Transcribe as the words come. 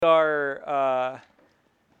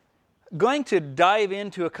going to dive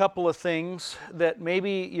into a couple of things that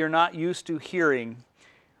maybe you're not used to hearing.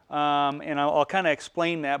 And I'll kind of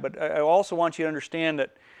explain that, but I also want you to understand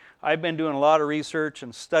that I've been doing a lot of research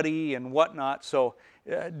and study and whatnot, so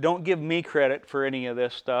don't give me credit for any of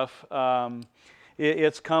this stuff.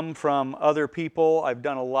 It's come from other people. I've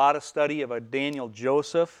done a lot of study of a Daniel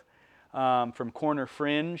Joseph from Corner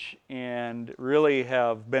Fringe, and really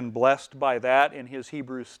have been blessed by that in his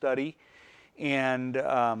Hebrew study. And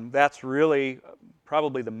that's really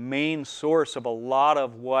probably the main source of a lot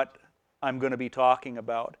of what I'm going to be talking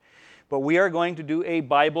about. But we are going to do a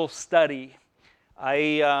Bible study. I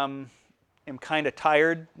am kind of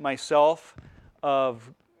tired myself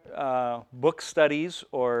of book studies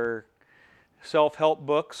or self-help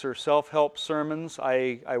books or self-help sermons.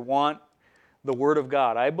 I want the Word of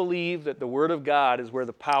God. I believe that the Word of God is where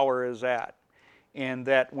the power is at. And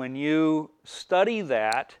that when you study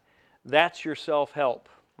that, that's your self-help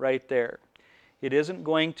right there. It isn't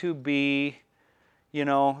going to be,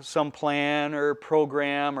 some plan or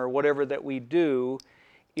program or whatever that we do.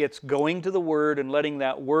 It's going to the Word and letting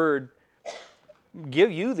that Word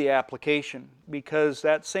give you the application, because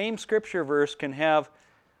that same Scripture verse can have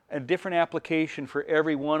a different application for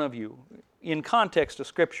every one of you, in context of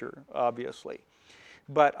Scripture, obviously.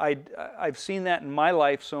 But I've seen that in my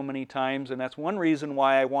life so many times, and that's one reason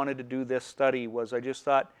why I wanted to do this study. Was I just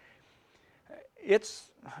thought, it's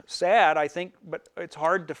sad, I think, but it's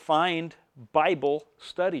hard to find Bible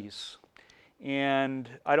studies. And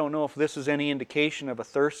I don't know if this is any indication of a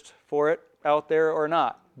thirst for it out there or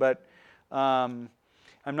not. But I'm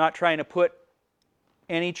not trying to put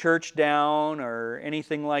any church down or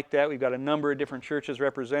anything like that. We've got a number of different churches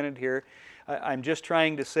represented here. I'm just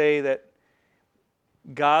trying to say that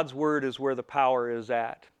God's Word is where the power is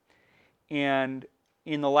at. And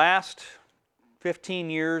in the last 15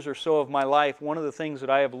 years or so of my life, one of the things that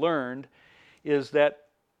I have learned is that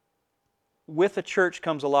with a church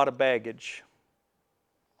comes a lot of baggage.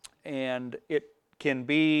 And it can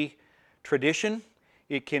be tradition,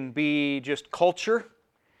 it can be just culture,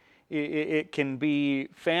 it can be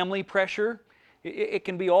family pressure, it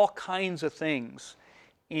can be all kinds of things.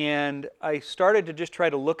 And I started to just try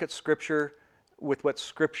to look at Scripture with what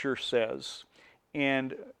Scripture says.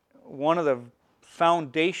 And one of the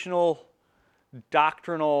foundational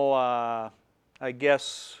doctrinal,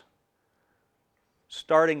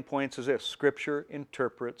 starting points is this: Scripture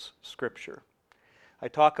interprets Scripture. I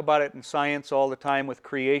talk about it in science all the time with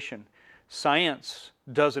creation. Science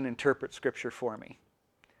doesn't interpret Scripture for me.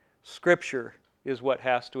 Scripture is what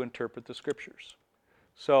has to interpret the Scriptures.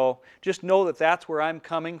 So just know that that's where I'm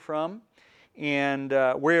coming from. And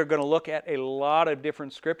we're going to look at a lot of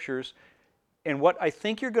different Scriptures. And what I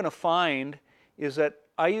think you're going to find is that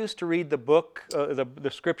I used to read the book,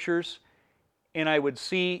 the Scriptures, and I would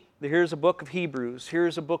see, here's a book of Hebrews,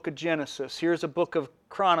 here's a book of Genesis, here's a book of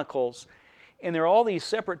Chronicles, and they're all these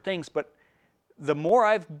separate things. But the more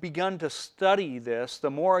I've begun to study this,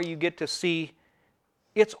 the more you get to see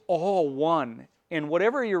it's all one. And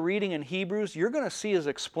whatever you're reading in Hebrews, you're going to see is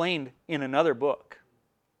explained in another book.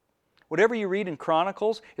 Whatever you read in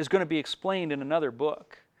Chronicles is going to be explained in another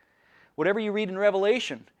book. Whatever you read in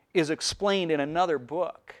Revelation is explained in another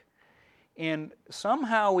book. And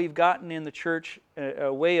somehow we've gotten in the church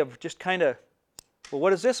a way of just kind of, well, what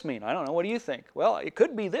does this mean? I don't know. What do you think? Well, it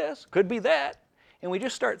could be this, could be that. And we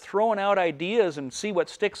just start throwing out ideas and see what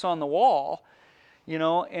sticks on the wall,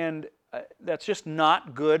 and that's just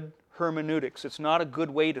not good hermeneutics. It's not a good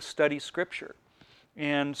way to study Scripture.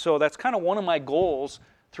 And so that's kind of one of my goals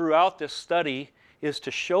throughout this study, is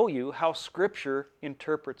to show you how Scripture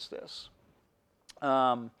interprets this.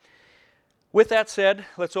 With that said,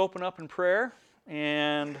 let's open up in prayer,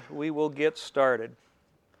 and we will get started.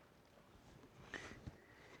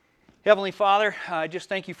 Heavenly Father, I just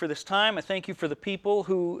thank you for this time. I thank you for the people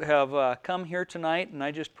who have come here tonight, and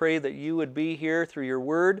I just pray that you would be here through your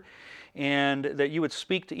Word, and that you would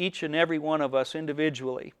speak to each and every one of us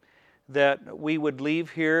individually, that we would leave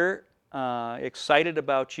here excited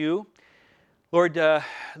about you. Lord, the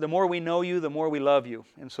more we know you, the more we love you,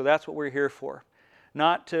 and so that's what we're here for.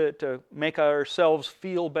 Not to make ourselves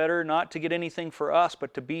feel better, not to get anything for us,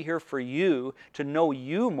 but to be here for you, to know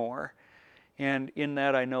you more. And in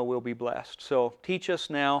that I know we'll be blessed. So teach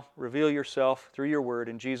us now, reveal yourself through your Word.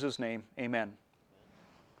 In Jesus' name, amen.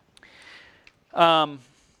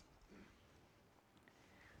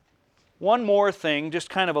 One more thing, just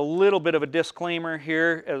kind of a little bit of a disclaimer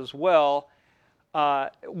here as well.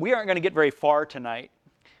 We aren't going to get very far tonight.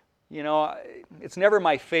 It's never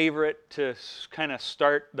my favorite to kind of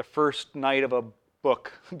start the first night of a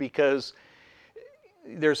book, because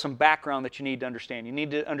there's some background that you need to understand. You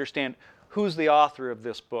need to understand who's the author of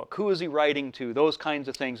this book, who is he writing to, those kinds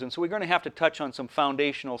of things. And so we're going to have to touch on some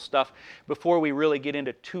foundational stuff before we really get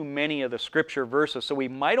into too many of the scripture verses. So we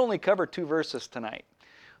might only cover 2 verses tonight.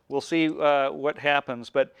 We'll see what happens.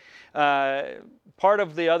 But part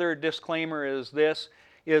of the other disclaimer is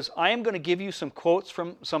I am going to give you some quotes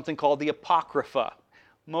from something called the Apocrypha.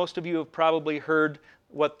 Most of you have probably heard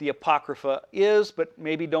what the Apocrypha is, but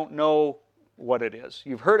maybe don't know what it is.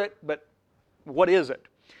 You've heard it, but what is it?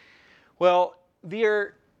 Well,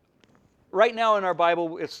 right now in our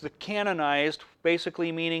Bible, it's the canonized,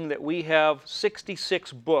 basically meaning that we have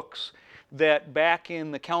 66 books that back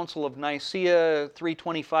in the Council of Nicaea,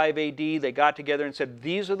 325 AD, they got together and said,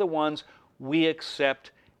 these are the ones we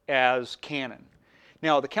accept as canon.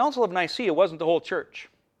 Now, the Council of Nicaea wasn't the whole church.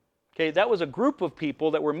 Okay, that was a group of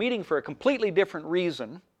people that were meeting for a completely different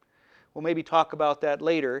reason. We'll maybe talk about that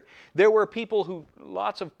later. There were people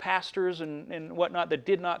lots of pastors and whatnot that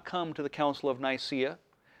did not come to the Council of Nicaea.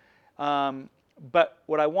 But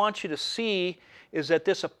what I want you to see is that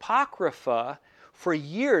this Apocrypha, for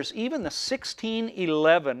years, even the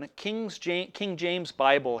 1611 King James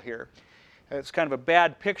Bible here, it's kind of a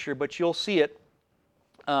bad picture, but you'll see it.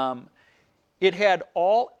 It had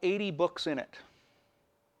all 80 books in it.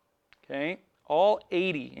 Okay? All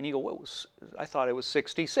 80. And you go, I thought it was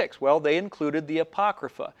 66. Well, they included the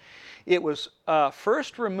Apocrypha. It was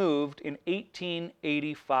first removed in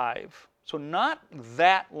 1885. So not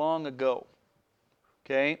that long ago.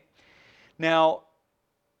 Okay? Now,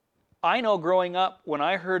 I know growing up, when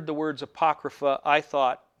I heard the words Apocrypha, I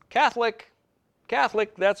thought, Catholic, that's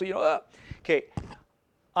what you know. Okay,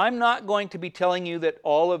 I'm not going to be telling you that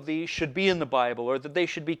all of these should be in the Bible or that they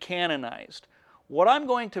should be canonized. What I'm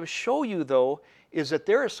going to show you, though, is that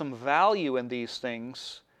there is some value in these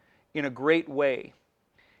things in a great way.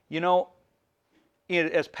 You know,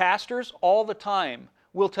 as pastors, all the time,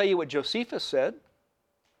 we'll tell you what Josephus said.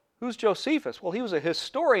 Who's Josephus? Well, he was a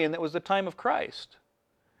historian that was the time of Christ.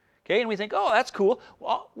 Okay, and we think, oh, that's cool.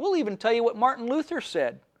 Well, we'll even tell you what Martin Luther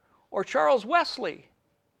said, or Charles Wesley.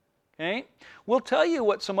 Okay? We'll tell you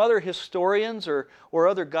what some other historians or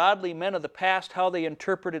other godly men of the past, how they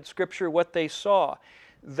interpreted Scripture, what they saw.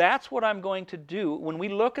 That's what I'm going to do. When we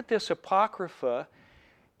look at this Apocrypha,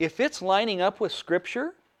 if it's lining up with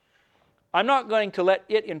Scripture, I'm not going to let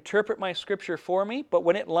it interpret my Scripture for me, but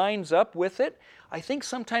when it lines up with it, I think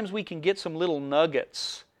sometimes we can get some little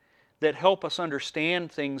nuggets that help us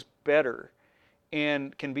understand things better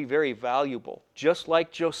and can be very valuable, just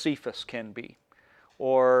like Josephus can be,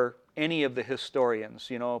 or any of the historians,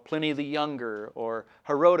 you know, Pliny the Younger or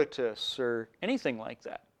Herodotus or anything like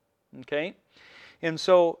that. Okay? And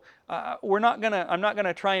so I'm not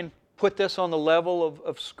gonna try and put this on the level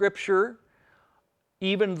of Scripture,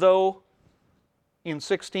 even though in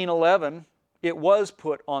 1611 it was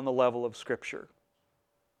put on the level of Scripture.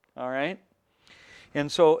 All right? And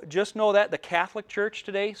so just know that the Catholic Church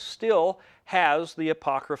today still has the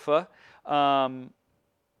Apocrypha,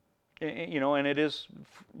 you know, and it is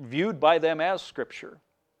viewed by them as Scripture.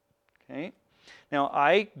 Okay? Now,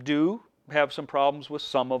 I do have some problems with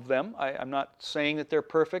some of them. I'm not saying that they're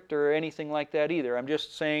perfect or anything like that either. I'm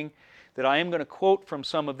just saying that I am going to quote from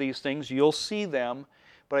some of these things. You'll see them,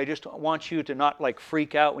 but I just want you to not like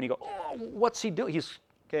freak out when you go, oh, what's he doing?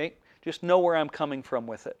 Okay? Just know where I'm coming from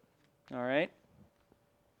with it. All right?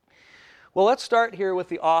 Well, let's start here with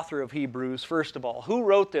the author of Hebrews, first of all. Who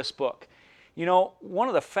wrote this book? You know, one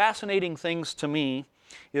of the fascinating things to me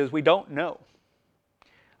is we don't know.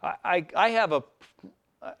 I have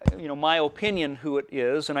my opinion who it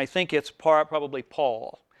is, and I think it's probably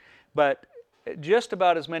Paul. But just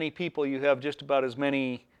about as many people, you have just about as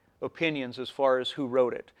many opinions as far as who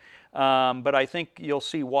wrote it. But I think you'll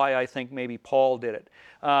see why I think maybe Paul did it.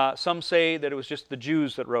 Some say that it was just the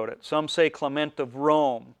Jews that wrote it. Some say Clement of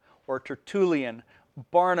Rome, or Tertullian,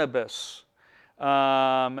 Barnabas,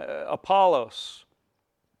 Apollos.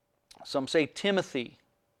 Some say Timothy.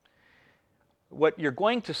 What you're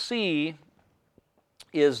going to see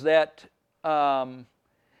is that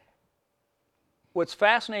what's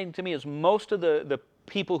fascinating to me is most of the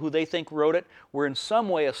people who they think wrote it were in some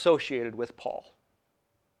way associated with Paul.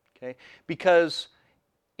 Okay? Because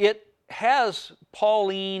it has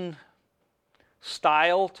Pauline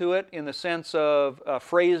style to it in the sense of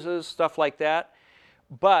phrases, stuff like that.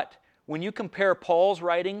 But when you compare Paul's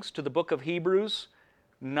writings to the book of Hebrews,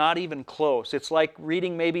 not even close. It's like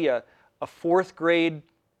reading maybe a fourth grade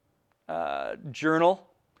journal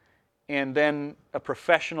and then a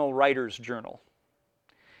professional writer's journal.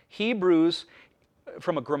 Hebrews,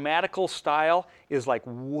 from a grammatical style, is like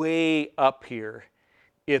way up here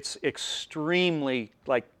It's extremely,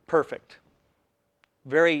 like, perfect,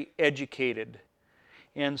 very educated.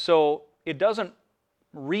 And so it doesn't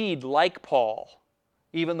read like Paul,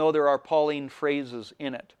 even though there are Pauline phrases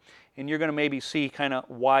in it. And you're going to maybe see kind of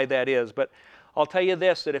why that is. But I'll tell you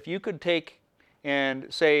this, that if you could take and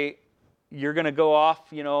say you're going to go off,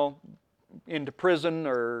 you know, into prison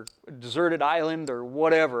or a deserted island or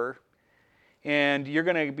whatever, and you're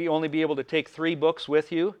going to only be able to take 3 books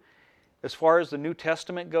with you, as far as the New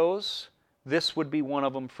Testament goes, this would be one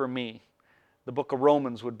of them for me. The book of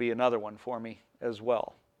Romans would be another one for me as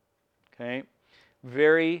well. Okay?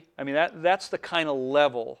 I mean, that's the kind of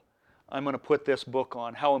level I'm going to put this book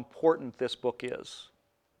on, how important this book is.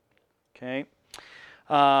 Okay?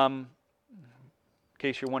 In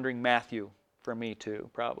case you're wondering, Matthew for me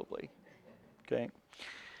too, probably. Okay?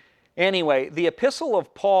 Anyway, the Epistle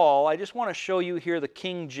of Paul, I just want to show you here the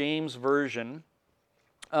King James Version.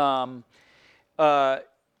 The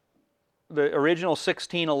original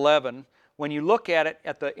 1611, when you look at it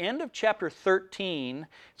at the end of chapter 13,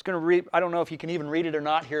 it's going to read, I don't know if you can even read it or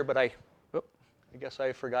not here, but I guess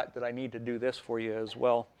I forgot that I need to do this for you as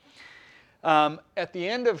well. At the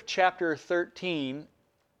end of chapter 13,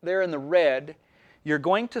 there in the red, you're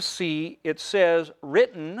going to see it says,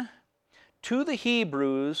 written to the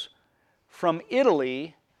Hebrews from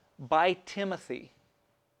Italy by Timothy.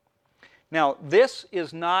 Now, this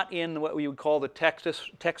is not in what we would call the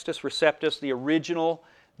Textus Receptus, the original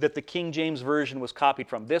that the King James Version was copied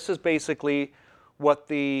from. This is basically what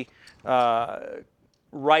the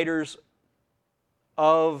writers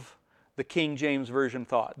of the King James Version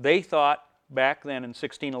thought. They thought back then in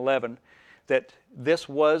 1611 that this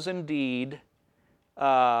was indeed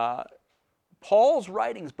Paul's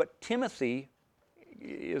writings, but Timothy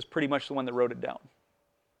is pretty much the one that wrote it down.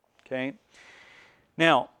 Okay?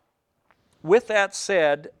 Now, with that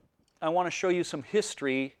said, I want to show you some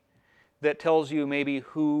history that tells you maybe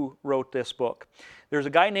who wrote this book. There's a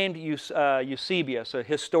guy named Eusebius, a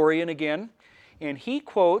historian again, and he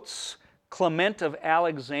quotes Clement of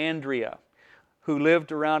Alexandria, who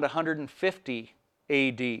lived around 150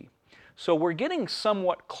 A.D. So we're getting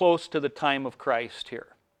somewhat close to the time of Christ here.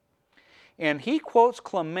 And he quotes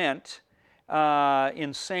Clement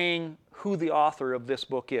in saying who the author of this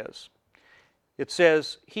book is. It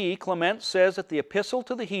says, Clement says that the epistle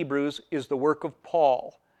to the Hebrews is the work of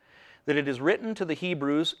Paul, that it is written to the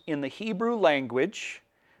Hebrews in the Hebrew language,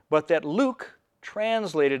 but that Luke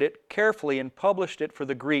translated it carefully and published it for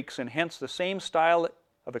the Greeks, and hence the same style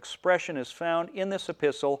of expression is found in this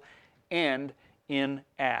epistle and in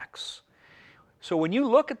Acts. So when you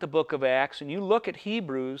look at the book of Acts and you look at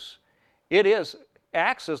Hebrews,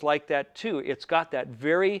 Acts is like that too. It's got that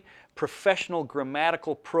very professional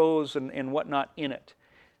grammatical prose and whatnot in it.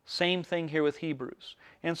 Same thing here with Hebrews.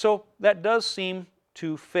 And so that does seem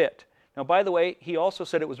to fit. Now, by the way, he also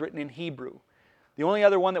said it was written in Hebrew. The only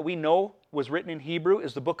other one that we know was written in Hebrew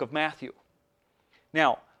is the book of Matthew.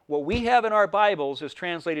 Now, what we have in our Bibles is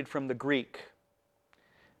translated from the Greek.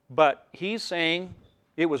 But he's saying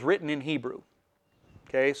it was written in Hebrew.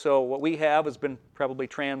 Okay, so what we have has been probably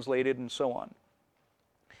translated and so on.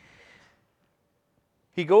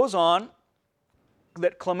 He goes on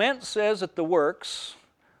that Clement says that the works,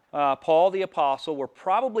 Paul the Apostle, were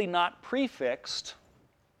probably not prefixed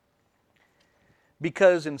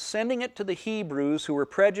because in sending it to the Hebrews who were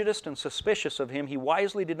prejudiced and suspicious of him, he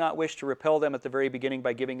wisely did not wish to repel them at the very beginning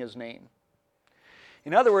by giving his name.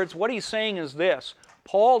 In other words, what he's saying is this: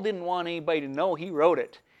 Paul didn't want anybody to know he wrote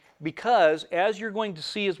it because, as you're going to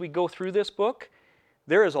see as we go through this book,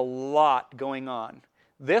 there is a lot going on.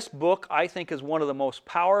 This book, I think, is one of the most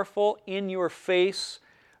powerful, in-your-face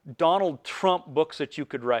Donald Trump books that you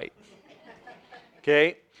could write.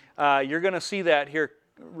 Okay? You're going to see that here,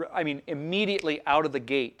 I mean, immediately out of the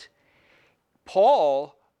gate.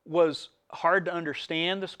 Paul was hard to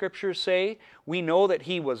understand, the Scriptures say. We know that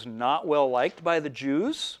he was not well liked by the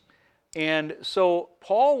Jews. And so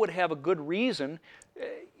Paul would have a good reason.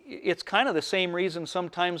 It's kind of the same reason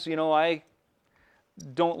sometimes, I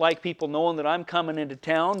don't like people knowing that I'm coming into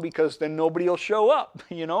town because then nobody will show up,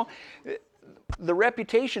 The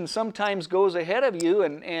reputation sometimes goes ahead of you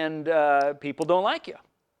and people don't like you.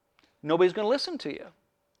 Nobody's going to listen to you.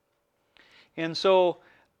 And so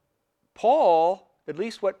Paul, at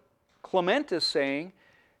least what Clement is saying,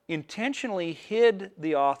 intentionally hid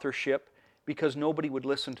the authorship because nobody would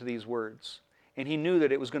listen to these words. And he knew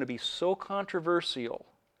that it was going to be so controversial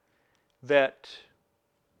that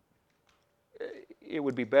it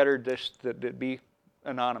would be better just that it be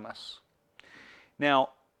anonymous.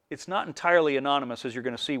 Now, it's not entirely anonymous, as you're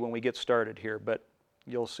going to see when we get started here, but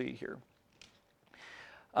you'll see here.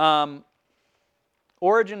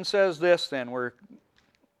 Origen says this then,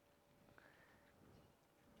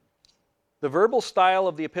 the verbal style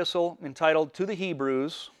of the epistle entitled To the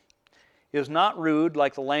Hebrews is not rude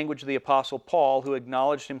like the language of the Apostle Paul, who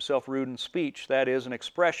acknowledged himself rude in speech, that is, an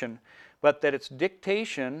expression, but that its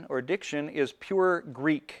dictation or diction is pure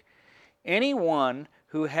Greek. Anyone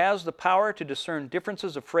who has the power to discern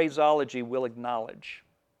differences of phraseology will acknowledge.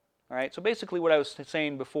 All right, so basically what I was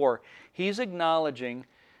saying before, he's acknowledging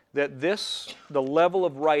that the level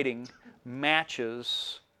of writing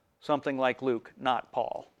matches something like Luke, not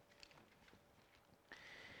Paul.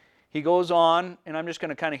 He goes on, and I'm just going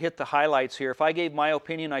to kind of hit the highlights here. If I gave my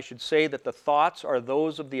opinion, I should say that the thoughts are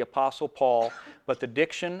those of the Apostle Paul, but the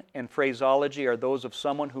diction and phraseology are those of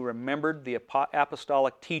someone who remembered the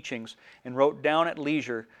apostolic teachings and wrote down at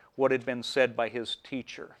leisure what had been said by his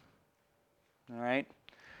teacher. All right?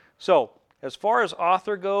 So, as far as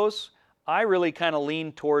author goes, I really kind of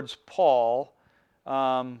lean towards Paul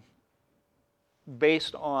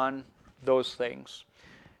based on those things.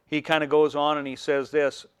 He kind of goes on and he says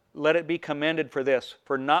this, let it be commended for this,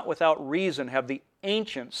 for not without reason have the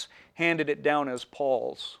ancients handed it down as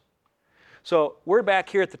Paul's. So we're back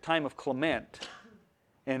here at the time of Clement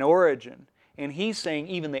and Origen, and he's saying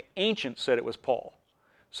even the ancients said it was Paul.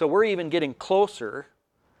 So we're even getting closer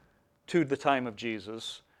to the time of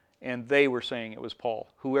Jesus, and they were saying it was Paul,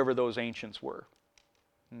 whoever those ancients were.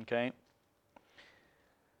 Okay?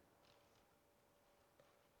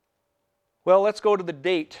 Well, let's go to the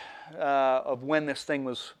date of when this thing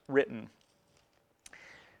was written.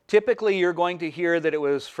 Typically, you're going to hear that it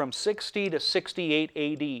was from 60 to 68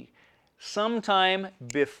 AD, sometime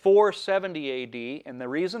before 70 AD, and the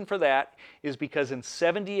reason for that is because in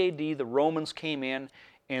 70 AD the Romans came in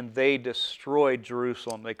and they destroyed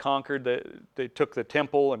Jerusalem. They they took the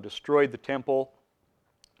temple and destroyed the temple.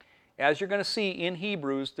 As you're going to see in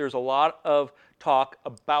Hebrews, there's a lot of talk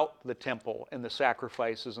about the temple and the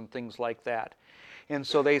sacrifices and things like that. And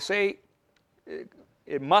so they say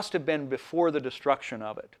it must have been before the destruction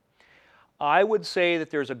of it. I would say that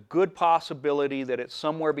there's a good possibility that it's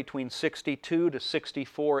somewhere between 62 to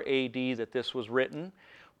 64 AD that this was written,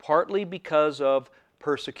 partly because of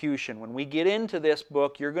persecution. When we get into this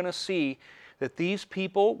book, you're going to see that these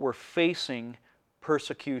people were facing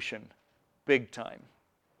persecution big time.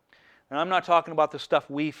 And I'm not talking about the stuff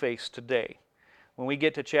we face today. When we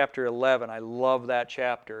get to chapter 11, I love that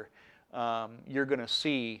chapter. You're going to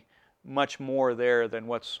see much more there than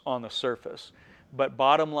what's on the surface. But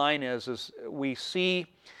bottom line is we see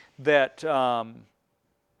that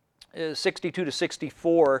 62 to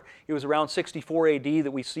 64, it was around 64 AD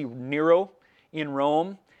that we see Nero in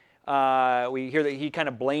Rome. We hear that he kind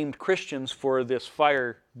of blamed Christians for this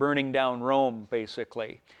fire burning down Rome,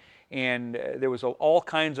 basically. And there was all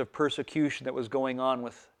kinds of persecution that was going on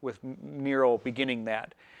with Nero beginning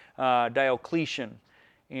that. Diocletian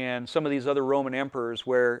and some of these other Roman emperors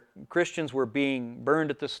where Christians were being burned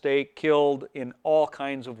at the stake, killed in all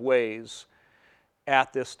kinds of ways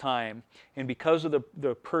at this time. And because of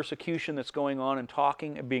the persecution that's going on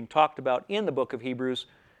and being talked about in the book of Hebrews,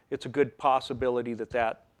 it's a good possibility that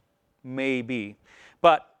that may be.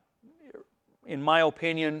 But in my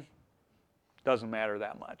opinion, doesn't matter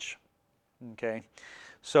that much. Okay?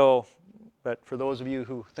 So, but for those of you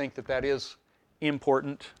who think that that is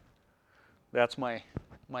important, that's my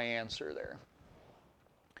answer there.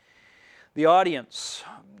 The audience,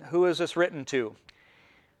 who is this written to?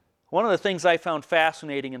 One of the things I found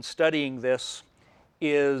fascinating in studying this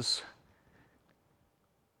is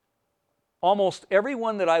almost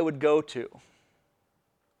everyone that I would go to,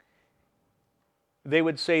 they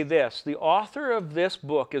would say this, the author of this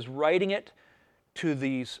book is writing it to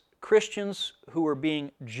these Christians who were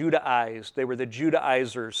being Judaized. They were the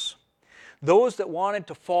Judaizers. Those that wanted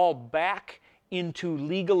to fall back into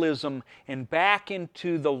legalism and back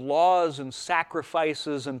into the laws and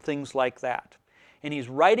sacrifices and things like that. And he's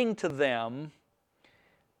writing to them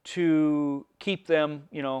to keep them,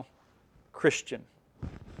 Christian,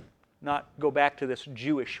 not go back to this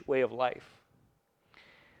Jewish way of life.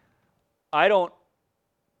 I don't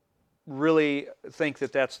really think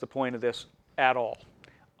that that's the point of this at all.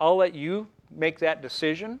 I'll let you make that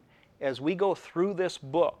decision as we go through this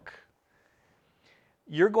book.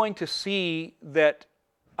 You're going to see that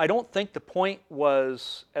I don't think the point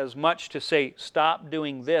was as much to say, stop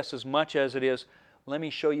doing this, as much as it is, let me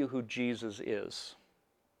show you who Jesus is.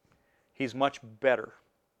 He's much better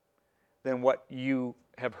than what you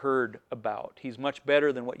have heard about. He's much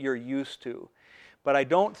better than what you're used to. But I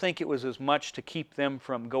don't think it was as much to keep them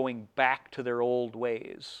from going back to their old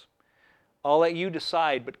ways. I'll let you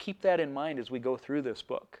decide, but keep that in mind as we go through this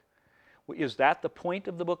book. Is that the point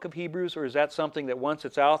of the book of Hebrews, or is that something that once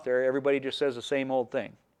it's out there, everybody just says the same old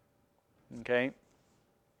thing? Okay.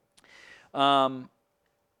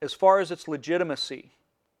 As far as its legitimacy,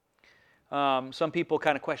 some people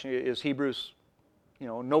kind of question, is Hebrews, we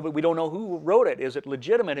don't know who wrote it. Is it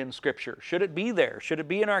legitimate in Scripture? Should it be there? Should it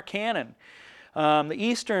be in our canon? The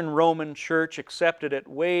Eastern Roman Church accepted it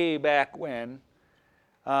way back when,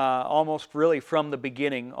 almost really from the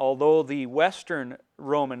beginning, although the Western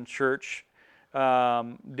Roman Church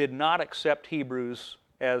did not accept Hebrews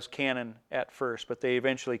as canon at first, but they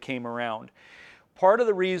eventually came around. Part of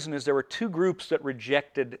the reason is there were two groups that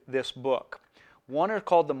rejected this book. One are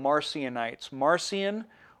called the Marcionites. Marcion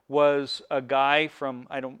was a guy from,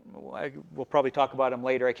 we'll probably talk about him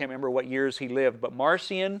later, I can't remember what years he lived, but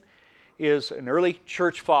Marcion is an early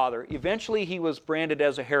church father. Eventually he was branded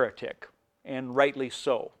as a heretic, and rightly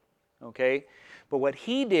so, okay? But what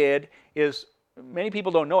he did is, many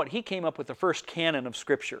people don't know it, he came up with the first canon of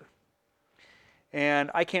Scripture.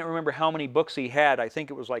 And I can't remember how many books he had. I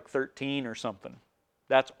think it was like 13 or something.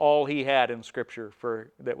 That's all he had in Scripture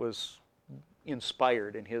that was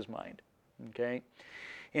inspired in his mind. Okay?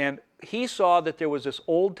 And he saw that there was this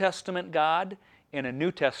Old Testament God and a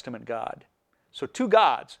New Testament God. So two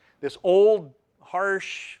gods. This old,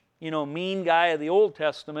 harsh, mean guy of the Old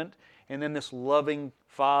Testament, and then this loving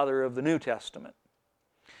Father of the New Testament.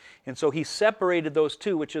 And so he separated those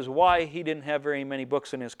two, which is why he didn't have very many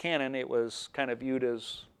books in his canon. It was kind of viewed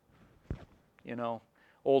as,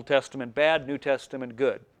 Old Testament bad, New Testament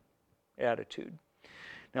good attitude.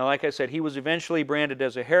 Now, like I said, he was eventually branded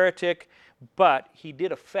as a heretic, but he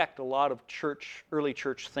did affect a lot of early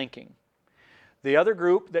church thinking. The other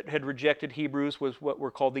group that had rejected Hebrews was what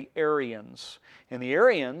were called the Arians. And the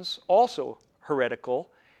Arians, also heretical,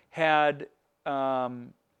 they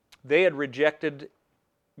had rejected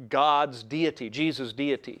God's deity, Jesus'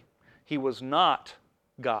 deity. He was not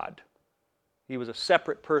God. He was a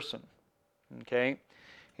separate person. Okay?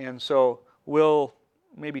 And so we'll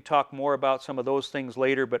maybe talk more about some of those things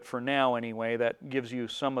later, but for now anyway, that gives you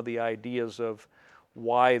some of the ideas of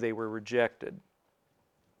why they were rejected.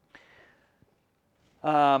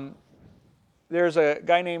 There's a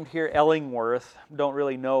guy named here Ellingworth. Don't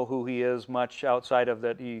really know who he is much outside of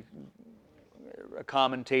that he's a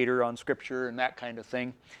commentator on Scripture and that kind of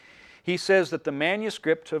thing. He says that the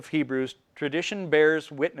manuscript of Hebrews, tradition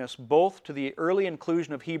bears witness both to the early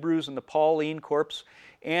inclusion of Hebrews in the Pauline corpus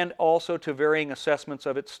and also to varying assessments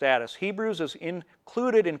of its status. Hebrews is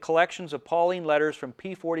included in collections of Pauline letters from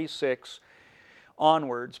P46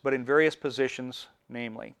 onwards, but in various positions,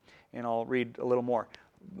 namely. And I'll read a little more.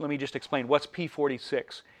 Let me just explain. What's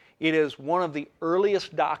P46? It is one of the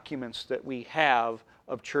earliest documents that we have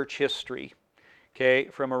of church history, okay,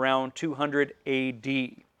 from around 200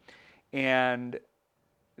 AD. And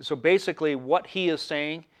so basically what he is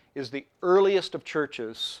saying is the earliest of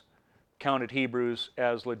churches counted Hebrews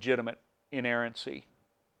as legitimate inerrancy,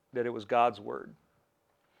 that it was God's Word.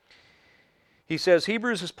 He says,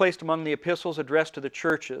 Hebrews is placed among the epistles addressed to the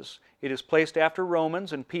churches. It is placed after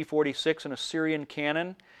Romans in P46 in Assyrian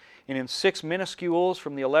canon, and in 6 minuscules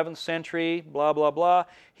from the 11th century, blah, blah, blah.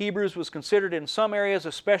 Hebrews was considered in some areas,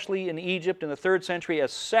 especially in Egypt in the 3rd century,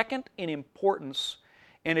 as second in importance,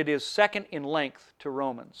 and it is second in length to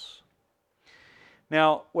Romans.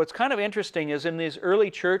 Now, what's kind of interesting is in these early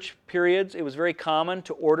church periods, it was very common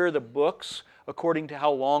to order the books according to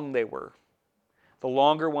how long they were. The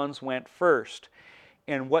longer ones went first.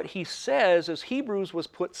 And what he says is Hebrews was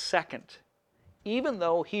put second, even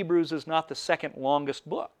though Hebrews is not the second longest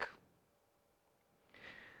book.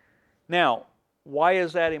 Now, why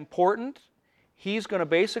is that important? He's going to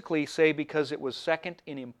basically say because it was second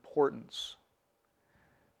in importance.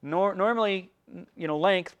 Normally,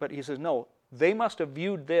 length, but he says no, they must have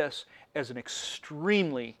viewed this as an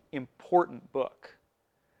extremely important book,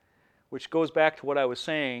 which goes back to what I was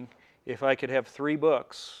saying. If I could have 3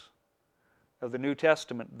 books of the New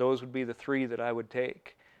Testament, those would be the 3 that I would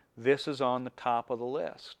take. This is on the top of the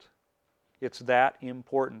list. It's that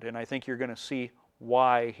important, and I think you're going to see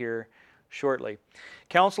why here shortly.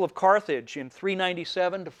 Council of Carthage in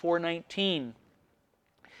 397 to 419.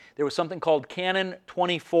 There was something called Canon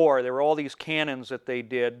 24. There were all these canons that they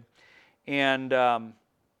did. And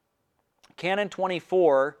Canon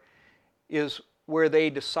 24 is where they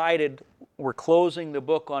decided we're closing the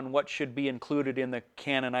book on what should be included in the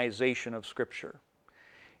canonization of Scripture.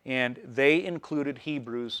 And they included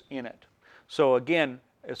Hebrews in it. So again,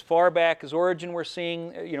 as far back as Origen we're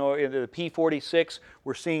seeing, in the P46,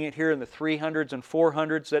 we're seeing it here in the 300s and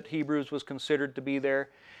 400s that Hebrews was considered to be there.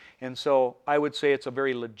 And so I would say it's a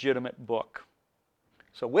very legitimate book.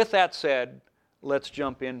 So with that said, let's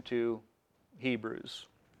jump into Hebrews.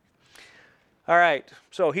 All right,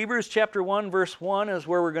 so Hebrews chapter 1, verse 1 is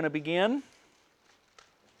where we're going to begin.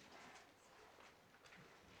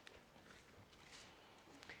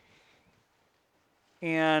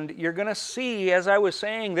 And you're going to see, as I was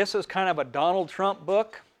saying, this is kind of a Donald Trump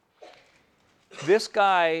book. This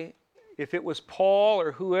guy, if it was Paul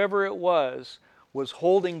or whoever it was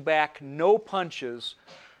holding back no punches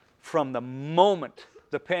from the moment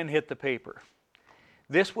the pen hit the paper.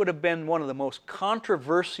 This would have been one of the most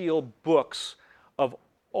controversial books of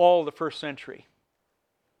all the first century.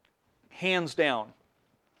 Hands down,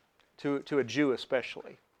 to a Jew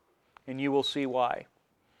especially. And you will see why.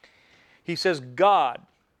 He says, God,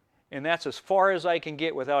 and that's as far as I can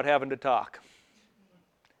get without having to talk.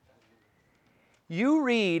 You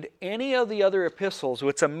read any of the other epistles,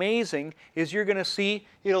 what's amazing is you're going to see,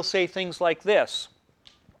 it'll say things like this.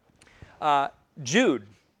 Jude.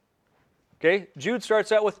 Okay, Jude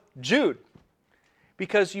starts out with Jude.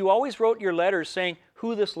 Because you always wrote your letters saying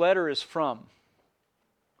who this letter is from.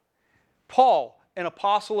 Paul, an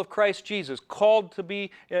apostle of Christ Jesus, called to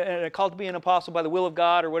be an apostle by the will of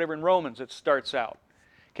God, or whatever in Romans it starts out.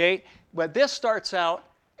 Okay, but this starts out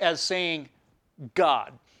as saying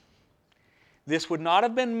God. This would not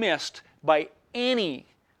have been missed by any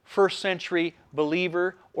first century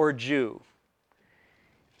believer or Jew.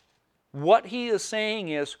 What he is saying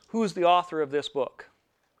is, who's the author of this book?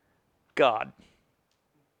 God.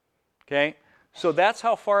 Okay? So that's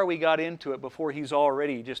how far we got into it before he's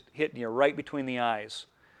already just hitting you right between the eyes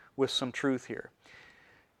with some truth here.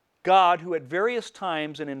 God, who at various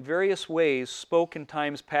times and in various ways spoke in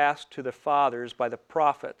times past to the fathers by the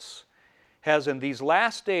prophets, has in these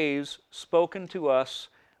last days spoken to us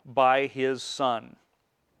by His Son.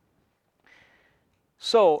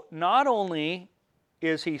 So, not only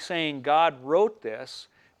is he saying God wrote this,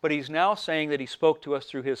 but he's now saying that He spoke to us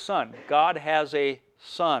through His Son. God has a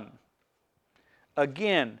Son.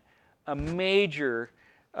 Again, a major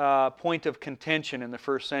point of contention in the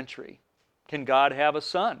first century. Can God have a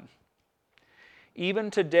son?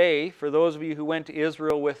 Even today, for those of you who went to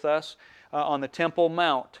Israel with us on the Temple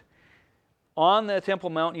Mount, on the Temple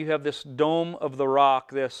Mount you have this dome of the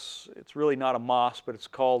rock, it's really not a mosque, but it's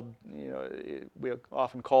called, we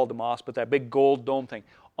often call it the mosque, but that big gold dome thing.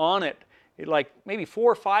 On it, like maybe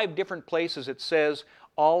 4 or 5 different places it says,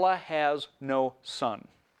 Allah has no son.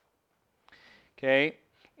 Okay,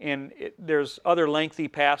 and there's other lengthy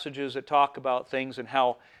passages that talk about things and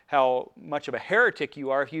how much of a heretic you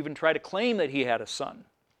are if you even try to claim that he had a son.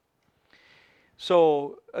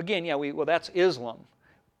 So again, well that's Islam,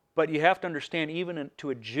 but you have to understand even to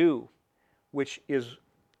a Jew, which is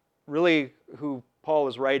really who Paul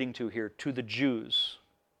is writing to here, to the Jews,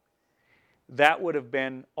 that would have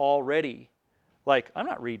been already like, I'm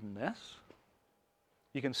not reading this.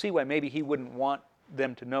 You can see why maybe he wouldn't want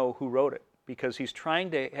them to know who wrote it, because he's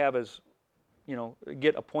trying to have his,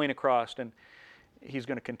 get a point across, and he's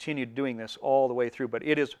going to continue doing this all the way through. But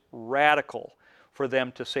it is radical for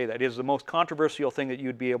them to say that. It is the most controversial thing that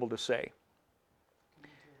you'd be able to say.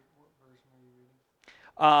 What version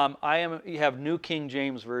are you reading? You have New King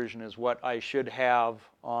James Version is what I should have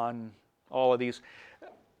on all of these.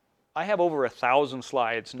 I have over 1,000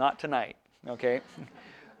 slides, not tonight, okay?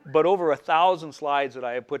 But over 1,000 slides that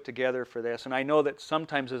I have put together for this. And I know that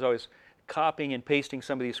sometimes as I was copying and pasting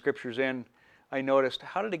some of these scriptures in, I noticed,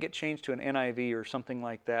 how did it get changed to an NIV or something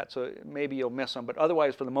like that? So maybe you'll miss them. But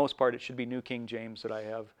otherwise, for the most part, it should be New King James that I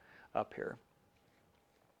have up here.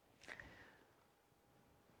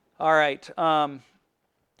 All right. John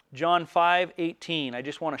 5:18. I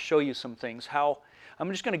just want to show you some things.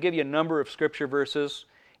 I'm just going to give you a number of scripture verses.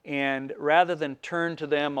 And rather than turn to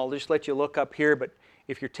them, I'll just let you look up here. But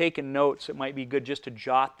if you're taking notes, it might be good just to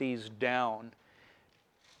jot these down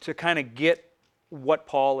to kind of get what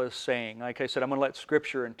Paul is saying. Like I said, I'm going to let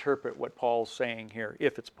Scripture interpret what Paul's saying here,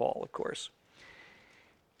 if it's Paul, of course.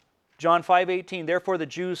 John 5:18, therefore the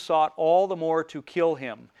Jews sought all the more to kill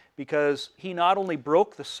him, because he not only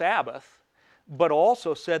broke the Sabbath, but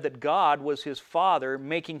also said that God was his Father,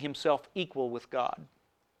 making himself equal with God.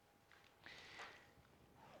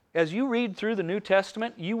 As you read through the New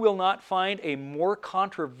Testament, you will not find a more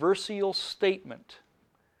controversial statement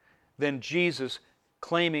than Jesus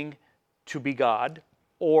claiming to be God,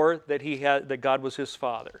 or that God was his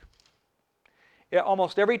Father.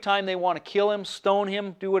 Almost every time they want to kill him, stone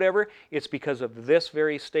him, do whatever, it's because of this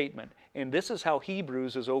very statement. And this is how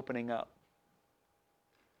Hebrews is opening up.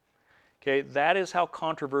 Okay, that is how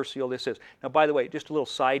controversial this is. Now, by the way, just a little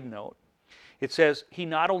side note. It says, he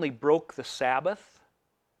not only broke the Sabbath,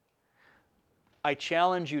 I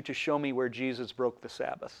challenge you to show me where Jesus broke the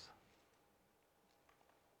Sabbath.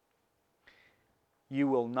 you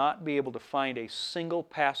will not be able to find a single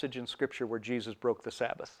passage in Scripture where Jesus broke the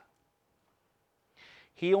Sabbath.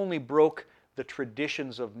 He only broke the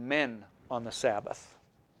traditions of men on the Sabbath.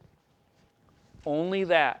 Only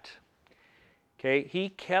that. Okay, he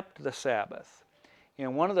kept the Sabbath.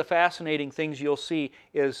 And one of the fascinating things you'll see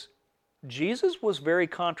is Jesus was very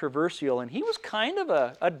controversial, and he was kind of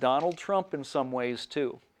a Donald Trump in some ways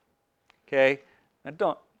too. Okay?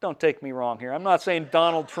 Now don't take me wrong here. I'm not saying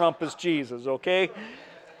Donald Trump is Jesus, okay?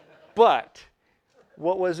 But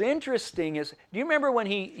what was interesting is, do you remember when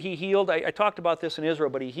he healed, I talked about this in Israel,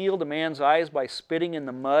 but he healed a man's eyes by spitting in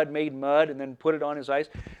the mud, made mud, and then put it on his eyes?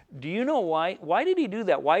 Do you know why? Why did he do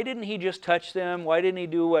that? Why didn't he just touch them? Why didn't he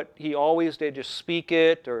do what he always did, just speak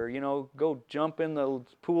it, or, go jump in the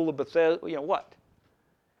pool of Bethesda, what?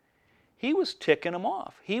 He was ticking them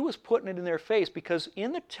off. He was putting it in their face, because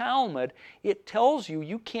in the Talmud, it tells you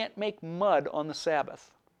you can't make mud on the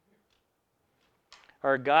Sabbath.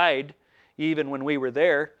 Our guide, even when we were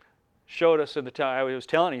there, showed us in the town. I was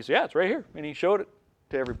telling him, he said, yeah, it's right here. And he showed it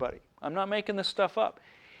to everybody. I'm not making this stuff up.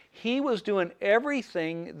 He was doing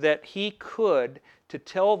everything that he could to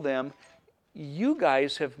tell them, you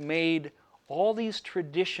guys have made all these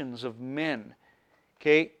traditions of men.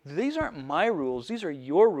 Okay, these aren't my rules, these are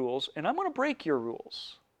your rules, and I'm going to break your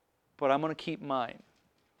rules, but I'm going to keep mine.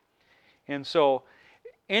 And so,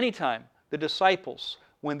 anytime the disciples,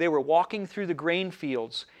 when they were walking through the grain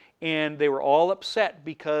fields, and they were all upset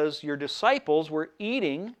because your disciples were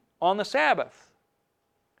eating on the Sabbath,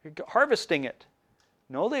 harvesting it.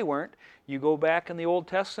 No, they weren't. You go back in the Old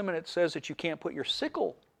Testament, it says that you can't put your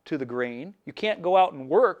sickle to the grain. You can't go out and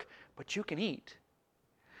work, but you can eat.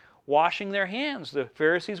 Washing their hands. The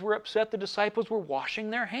Pharisees were upset the disciples were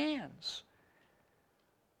washing their hands.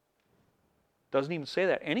 Doesn't even say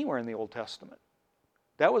that anywhere in the Old Testament.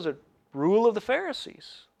 That was a rule of the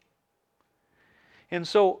Pharisees. And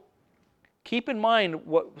so, keep in mind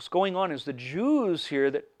what was going on is the Jews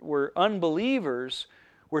here that were unbelievers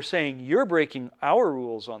were saying, you're breaking our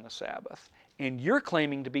rules on the Sabbath, and you're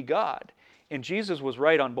claiming to be God. And Jesus was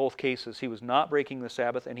right on both cases. He was not breaking the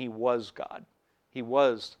Sabbath, and he was God. He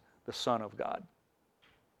was the Son of God.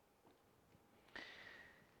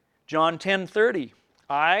 John 10:30,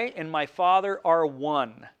 I and my Father are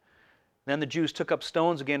one. Then the Jews took up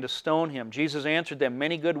stones again to stone him. Jesus answered them,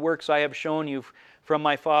 many good works I have shown you from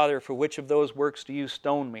my Father. For which of those works do you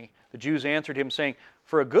stone me? The Jews answered him, saying,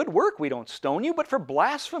 for a good work we don't stone you, but for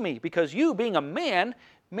blasphemy, because you, being a man,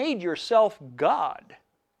 made yourself God.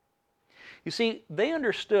 You see, they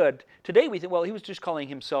understood. Today we think, well, he was just calling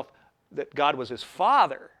himself, that God was his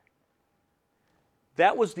Father.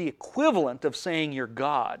 That was the equivalent of saying you're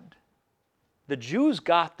God. The Jews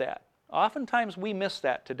got that. Oftentimes we miss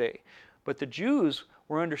that today. But the Jews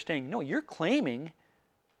were understanding, no, you're claiming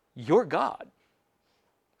you're God.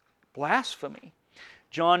 Blasphemy.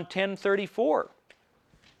 John 10:34.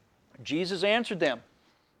 Jesus answered them,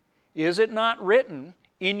 is it not written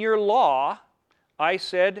in your law, I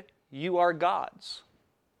said, you are gods?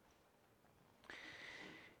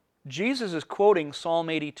 Jesus is quoting Psalm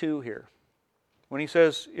 82 here when he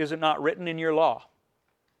says, is it not written in your law?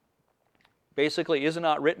 Basically, is it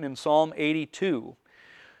not written in Psalm 82,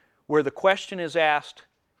 where the question is asked,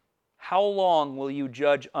 how long will you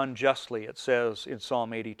judge unjustly, it says in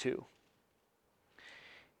Psalm 82.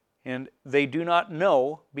 And they do not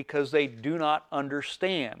know because they do not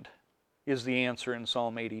understand, is the answer in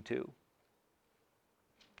Psalm 82.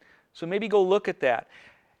 So maybe go look at that.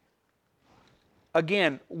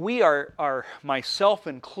 Again, we are myself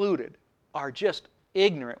included, are just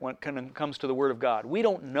ignorant when it comes to the Word of God. We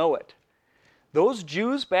don't know it. Those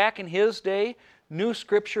Jews back in his day knew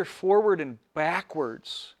Scripture forward and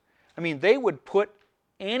backwards. I mean, they would put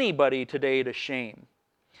anybody today to shame.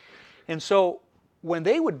 And so, when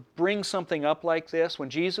they would bring something up like this, when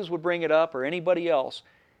Jesus would bring it up or anybody else,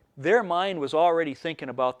 their mind was already thinking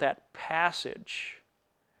about that passage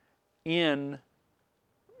in,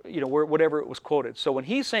 whatever it was quoted. So when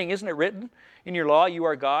he's saying, isn't it written in your law, you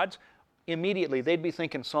are gods? Immediately they'd be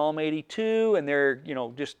thinking Psalm 82, and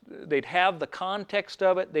they'd have the context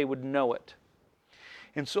of it, they would know it.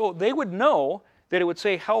 And so they would know that it would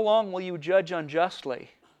say, how long will you judge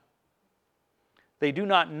unjustly? They do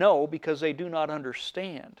not know because they do not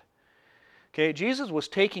understand. Okay, Jesus was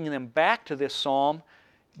taking them back to this psalm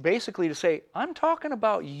basically to say, I'm talking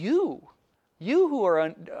about you. You who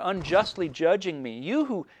are unjustly judging me. You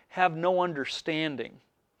who have no understanding.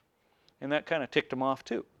 And that kind of ticked them off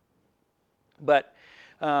too. But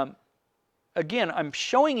again, I'm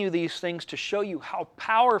showing you these things to show you how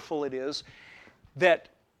powerful it is that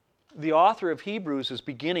the author of Hebrews is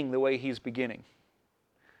beginning the way he's beginning.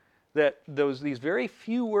 that these very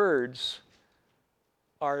few words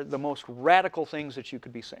are the most radical things that you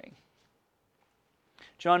could be saying.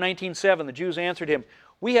 John 19:7, the Jews answered him,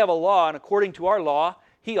 "We have a law, and according to our law,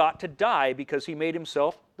 he ought to die because he made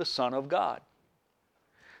himself the Son of God."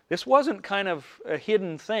 This wasn't kind of a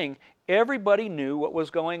hidden thing. Everybody knew what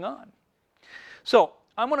was going on. So,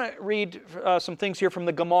 I'm going to read some things here from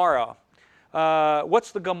the Gemara.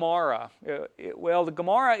 What's the Gemara? Well, the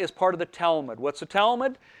Gemara is part of the Talmud. What's the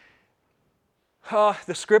Talmud?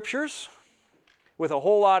 The Scriptures with a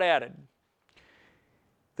whole lot added.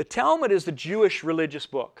 The Talmud is the Jewish religious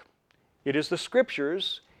book. It is the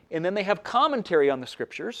Scriptures, and then they have commentary on the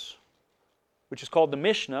Scriptures, which is called the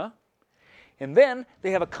Mishnah. And then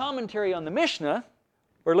they have a commentary on the Mishnah,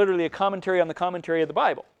 or literally a commentary on the commentary of the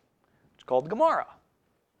Bible. It's called the Gemara.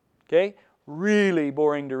 Okay? Really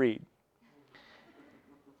boring to read.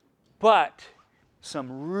 But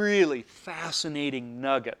some really fascinating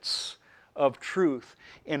nuggets of truth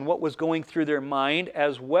in what was going through their mind,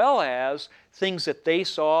 as well as things that they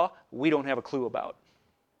saw we don't have a clue about.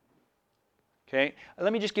 Okay?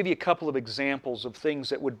 Let me just give you a couple of examples of things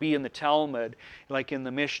that would be in the Talmud, like in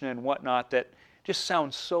the Mishnah and whatnot, that just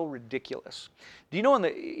sound so ridiculous. Do you know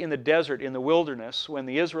in the desert, in the wilderness, when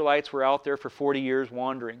the Israelites were out there for 40 years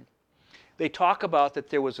wandering, they talk about that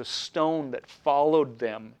there was a stone that followed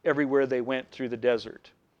them everywhere they went through the desert.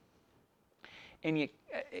 And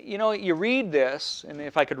you read this, and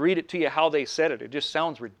if I could read it to you how they said it, it just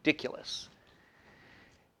sounds ridiculous.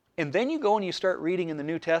 And then you go and you start reading in the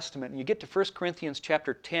New Testament, and you get to 1 Corinthians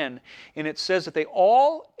chapter 10, and it says that they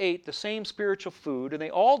all ate the same spiritual food, and they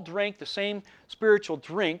all drank the same spiritual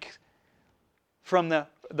drink from the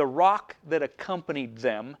rock that accompanied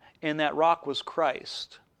them, and that rock was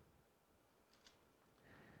Christ.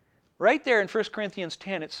 Right there in 1 Corinthians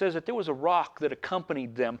 10, it says that there was a rock that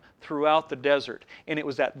accompanied them throughout the desert. And it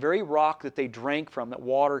was that very rock that they drank from, that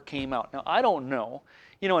water came out. Now, I don't know.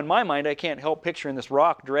 In my mind, I can't help picturing this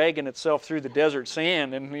rock dragging itself through the desert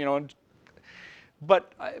sand.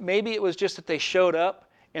 But maybe it was just that they showed up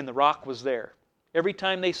and the rock was there. Every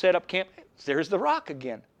time they set up camp, there's the rock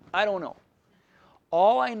again. I don't know.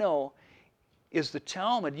 All I know is the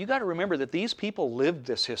Talmud. You got to remember that these people lived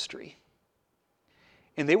this history.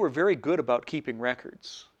 And they were very good about keeping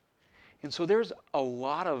records. And so there's a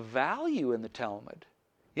lot of value in the Talmud.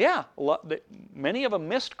 Yeah, many of them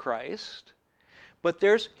missed Christ, but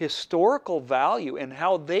there's historical value, and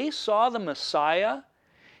how they saw the Messiah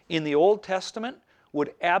in the Old Testament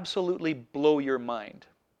would absolutely blow your mind.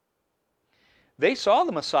 They saw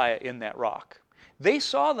the Messiah in that rock. They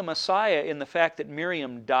saw the Messiah in the fact that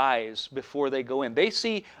Miriam dies before they go in. They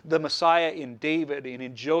see the Messiah in David and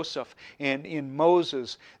in Joseph and in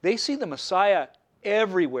Moses. They see the Messiah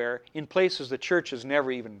everywhere in places the church has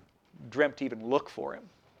never even dreamt to even look for him.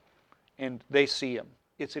 And they see him.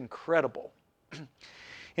 It's incredible.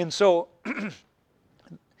 And so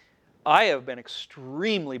I have been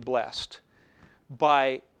extremely blessed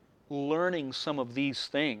by learning some of these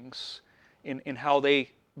things in how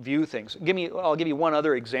they view things. I'll give you one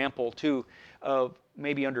other example too of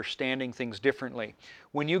maybe understanding things differently.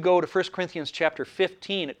 When you go to 1 Corinthians chapter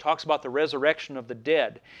 15, it talks about the resurrection of the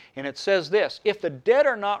dead. And it says this, "If the dead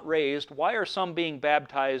are not raised, why are some being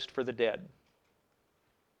baptized for the dead?"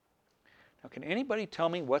 Now, can anybody tell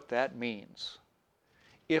me what that means?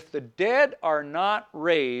 If the dead are not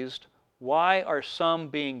raised, why are some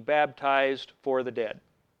being baptized for the dead?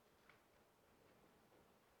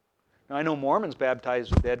 Now, I know Mormons baptize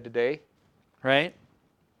the dead today, right?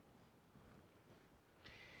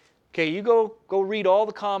 Okay, you go read all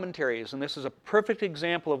the commentaries, and this is a perfect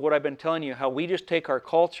example of what I've been telling you, how we just take our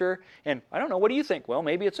culture, and I don't know, what do you think? Well,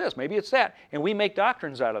 maybe it's this, maybe it's that, and we make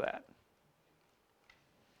doctrines out of that.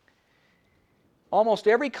 Almost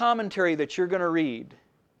every commentary that you're going to read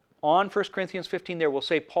on 1 Corinthians 15 there will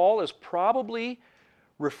say Paul is probably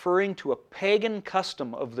referring to a pagan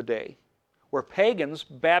custom of the day, where pagans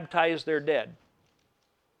baptize their dead.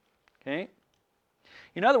 Okay?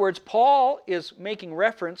 In other words, Paul is making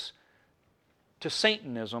reference to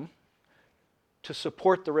Satanism to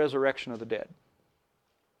support the resurrection of the dead.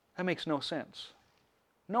 That makes no sense.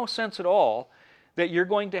 No sense at all that you're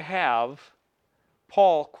going to have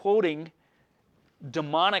Paul quoting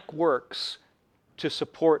demonic works to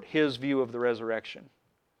support his view of the resurrection.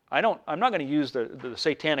 I'm not going to use the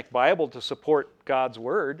Satanic Bible to support God's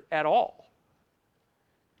Word at all.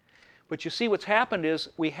 But you see, what's happened is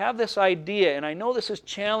we have this idea, and I know this is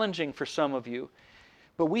challenging for some of you,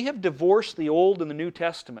 but we have divorced the Old and the New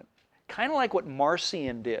Testament, kind of like what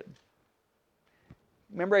Marcion did.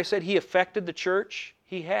 Remember I said he affected the church?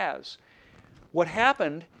 He has. What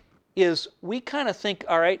happened is we kind of think,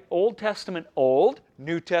 all right, Old Testament old,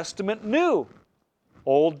 New Testament new.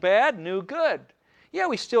 Old bad, new good. Yeah,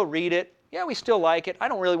 we still read it. Yeah, we still like it. I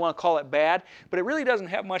don't really want to call it bad, but it really doesn't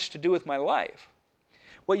have much to do with my life.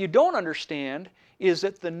 What you don't understand is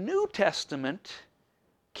that the New Testament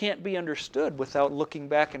can't be understood without looking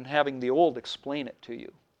back and having the Old explain it to you.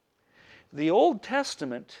 The Old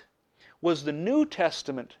Testament was the New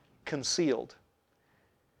Testament concealed.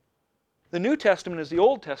 The New Testament is the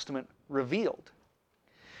Old Testament revealed.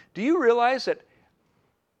 Do you realize that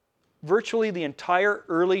virtually the entire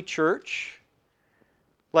early church,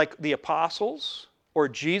 like the apostles or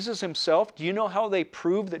Jesus himself, do you know how they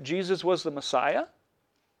proved that Jesus was the Messiah?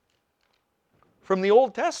 From the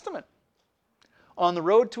Old Testament. On the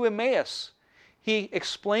road to Emmaus, he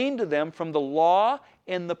explained to them from the law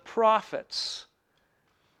and the prophets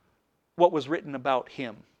what was written about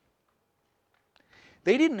him.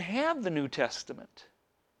 They didn't have the New Testament.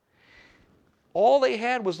 All they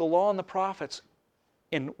had was the law and the prophets.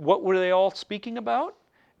 And what were they all speaking about?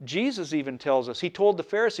 Jesus even tells us, he told the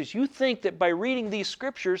Pharisees, you think that by reading these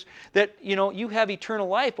scriptures that you have eternal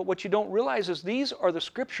life, but what you don't realize is these are the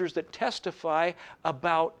scriptures that testify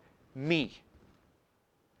about me.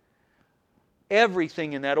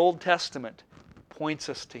 Everything in that Old Testament points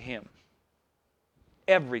us to him.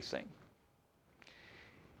 Everything.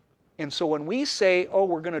 And so when we say, oh,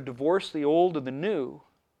 we're going to divorce the old and the new,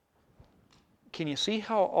 can you see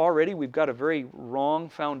how already we've got a very wrong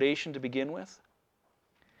foundation to begin with?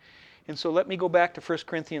 And so let me go back to 1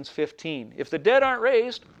 Corinthians 15. If the dead aren't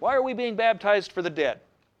raised, why are we being baptized for the dead?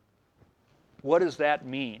 What does that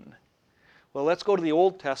mean? Well, let's go to the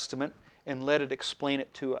Old Testament and let it explain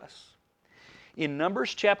it to us. In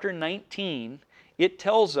Numbers chapter 19, it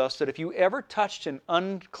tells us that if you ever touched an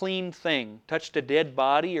unclean thing, touched a dead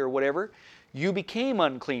body or whatever, you became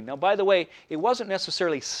unclean. Now, by the way, it wasn't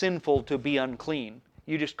necessarily sinful to be unclean.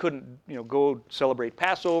 You just couldn't, go celebrate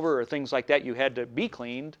Passover or things like that. You had to be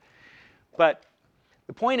cleaned. But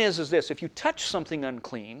the point is this: if you touch something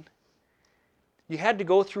unclean, you had to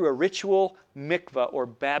go through a ritual mikvah or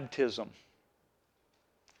baptism.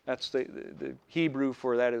 That's the Hebrew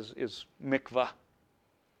for that is mikvah.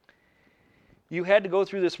 You had to go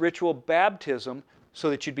through this ritual baptism so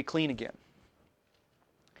that you'd be clean again.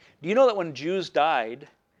 Do you know that when Jews died,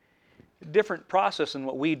 a different process than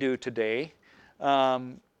what we do today,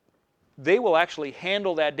 they will actually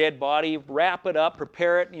handle that dead body, wrap it up,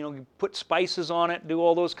 prepare it, put spices on it, do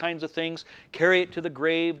all those kinds of things, carry it to the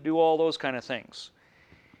grave, do all those kind of things.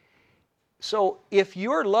 So if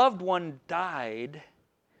your loved one died,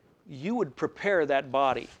 you would prepare that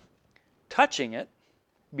body. Touching it,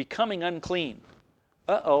 becoming unclean.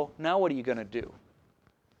 Uh-oh, now what are you going to do?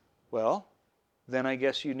 Well, then I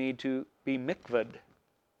guess you need to be mikvahed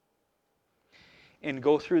and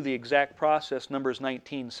go through the exact process Numbers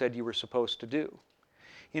 19 said you were supposed to do.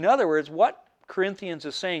 In other words, what Corinthians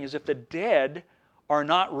is saying is if the dead are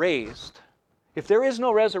not raised, if there is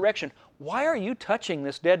no resurrection, why are you touching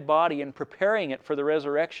this dead body and preparing it for the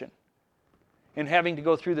resurrection and having to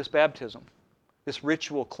go through this baptism, this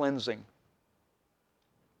ritual cleansing?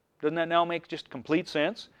 Doesn't that now make just complete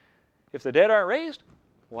sense? If the dead aren't raised,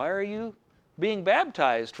 why are you being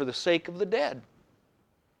baptized for the sake of the dead?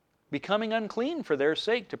 Becoming unclean for their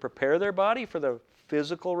sake, to prepare their body for the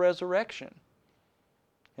physical resurrection.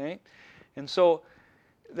 Okay? And so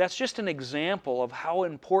that's just an example of how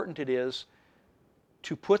important it is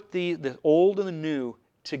to put the old and the new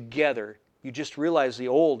together. You just realize the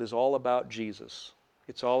old is all about Jesus.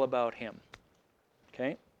 It's all about him.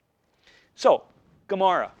 Okay? So,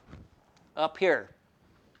 Gemara, up here.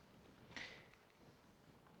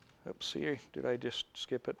 Oops, see, did I just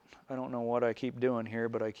skip it? I don't know what I keep doing here,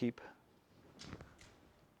 but I keep...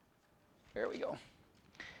 There we go.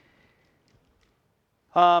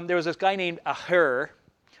 There was this guy named Aher.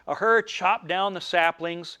 Aher chopped down the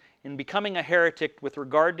saplings, and becoming a heretic, with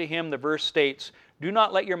regard to him, the verse states, "Do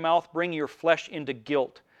not let your mouth bring your flesh into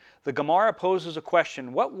guilt." The Gemara poses a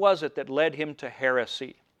question: what was it that led him to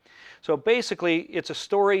heresy? So basically, it's a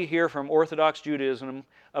story here from Orthodox Judaism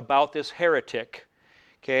about this heretic.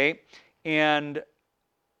 Okay, and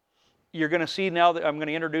you're going to see now that I'm going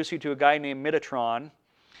to introduce you to a guy named Metatron,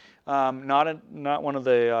 not one of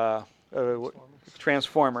the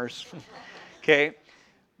Transformers. Okay,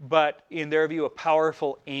 but in their view, a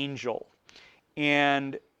powerful angel,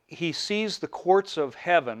 and he sees the courts of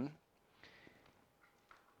heaven.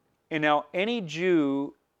 And now any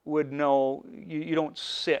Jew would know you don't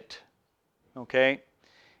sit. Okay.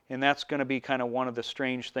 And that's going to be kind of one of the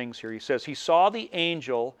strange things here. He says, he saw the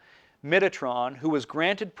angel, Metatron, who was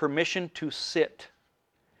granted permission to sit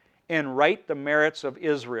and right the merits of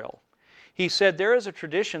Israel. He said, there is a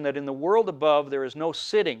tradition that in the world above there is no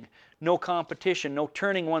sitting, no competition, no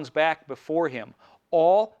turning one's back before Him.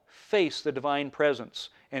 All face the divine presence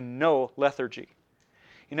and no lethargy.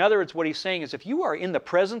 In other words, what he's saying is if you are in the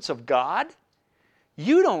presence of God,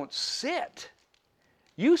 you don't sit.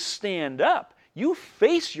 You stand up. You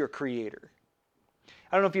face your Creator.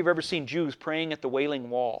 I don't know if you've ever seen Jews praying at the Wailing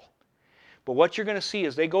Wall. But what you're going to see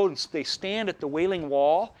is they go and they stand at the Wailing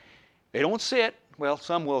Wall. They don't sit. Well,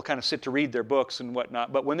 some will kind of sit to read their books and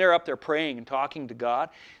whatnot. But when they're up there praying and talking to God,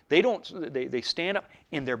 they stand up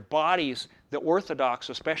and their bodies, the Orthodox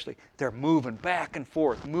especially, they're moving back and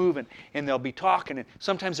forth, moving, and they'll be talking, and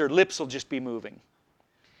sometimes their lips will just be moving.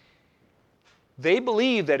 They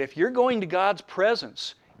believe that if you're going to God's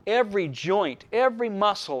presence, every joint, every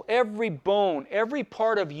muscle, every bone, every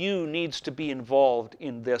part of you needs to be involved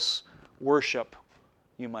in this worship,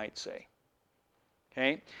 you might say.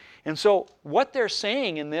 Okay? And so what they're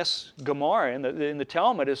saying in this Gemara, in the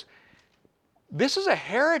Talmud, is this is a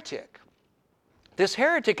heretic. This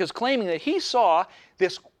heretic is claiming that he saw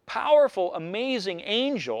this powerful, amazing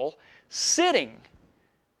angel sitting.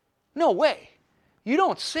 No way. You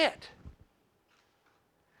don't sit.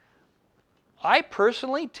 I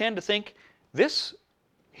personally tend to think this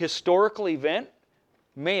historical event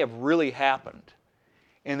may have really happened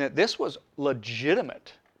and that this was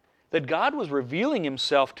legitimate, that God was revealing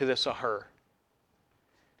Himself to this Ahur.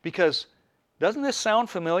 Because doesn't this sound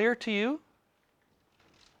familiar to you?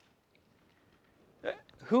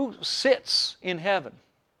 Who sits in heaven?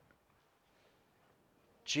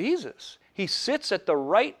 Jesus. He sits at the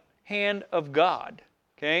right hand of God.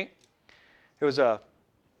 Okay? There was a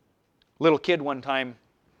little kid one time,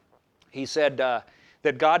 he said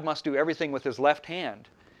that God must do everything with His left hand.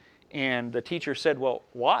 And the teacher said, well,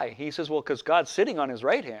 why? He says, well, because God's sitting on His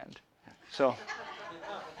right hand. So,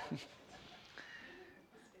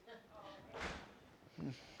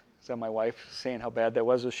 is that my wife saying how bad that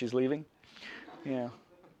was as she's leaving? Yeah.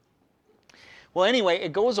 Well, anyway,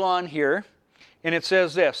 it goes on here, and it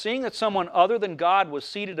says this, seeing that someone other than God was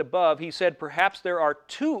seated above, he said, perhaps there are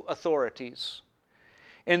two authorities.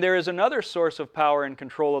 And there is another source of power and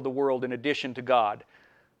control of the world in addition to God.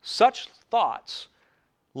 Such thoughts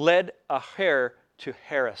led Ahur to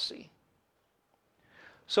heresy.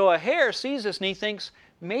 So Ahur sees this and he thinks,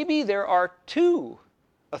 maybe there are two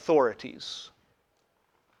authorities.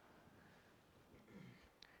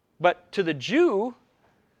 But to the Jew,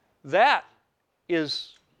 that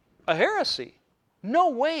is a heresy.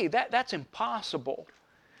 No way, that's impossible.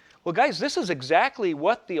 Well, guys, this is exactly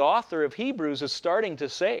what the author of Hebrews is starting to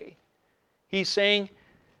say. He's saying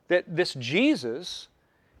that this Jesus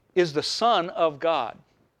is the Son of God.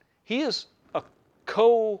 He is a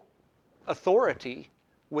co-authority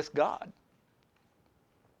with God.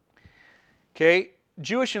 Okay,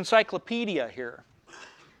 Jewish encyclopedia here.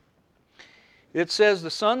 It says, the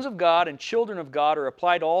sons of God and children of God are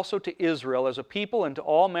applied also to Israel as a people and to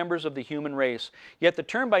all members of the human race. Yet the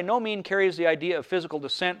term by no means carries the idea of physical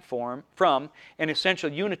descent from and essential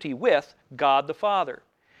unity with God the Father.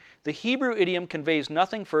 The Hebrew idiom conveys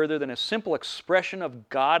nothing further than a simple expression of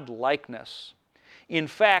God-likeness. In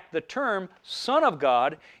fact, the term Son of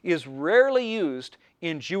God is rarely used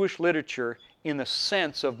in Jewish literature in the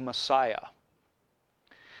sense of Messiah.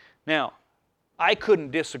 Now, I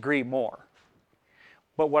couldn't disagree more.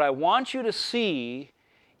 But what I want you to see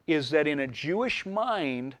is that in a Jewish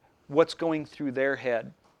mind, what's going through their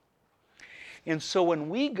head. And so when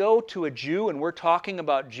we go to a Jew and we're talking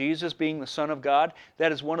about Jesus being the Son of God,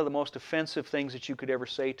 that is one of the most offensive things that you could ever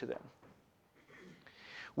say to them.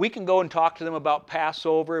 We can go and talk to them about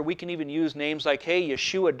Passover. We can even use names like, hey,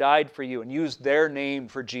 Yeshua died for you, and use their name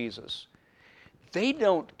for Jesus. They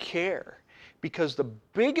don't care, because the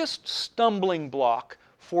biggest stumbling block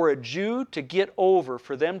for a Jew to get over,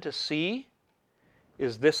 for them to see,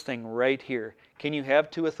 is this thing right here. Can you have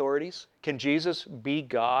two authorities? Can Jesus be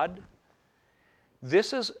God?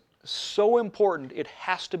 This is so important, it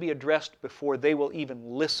has to be addressed before they will even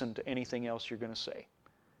listen to anything else you're going to say.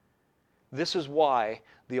 This is why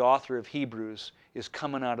the author of Hebrews is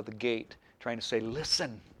coming out of the gate trying to say,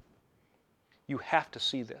 listen, you have to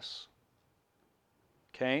see this.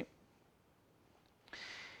 Okay?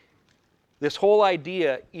 This whole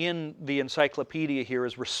idea in the encyclopedia here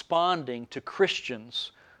is responding to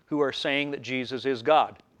Christians who are saying that Jesus is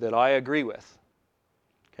God, that I agree with.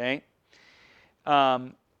 Okay?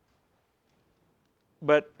 So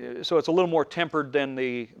it's a little more tempered than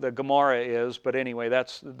the Gemara is, but anyway,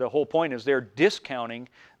 that's the whole point, is they're discounting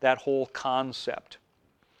that whole concept.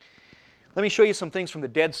 Let me show you some things from the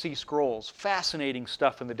Dead Sea Scrolls. Fascinating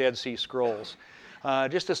stuff in the Dead Sea Scrolls.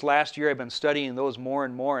 Just this last year, I've been studying those more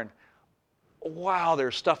and more, and wow,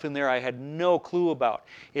 there's stuff in there I had no clue about.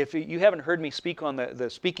 If you haven't heard me speak on the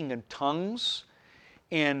speaking in tongues,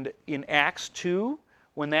 and in Acts 2,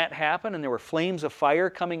 when that happened and there were flames of fire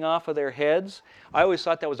coming off of their heads, I always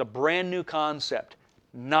thought that was a brand new concept.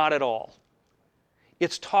 Not at all.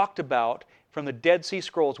 It's talked about from the Dead Sea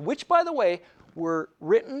Scrolls, which, by the way, were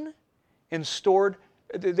written and stored.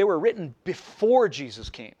 They were written before Jesus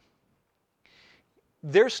came.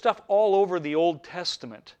 There's stuff all over the Old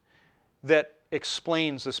Testament that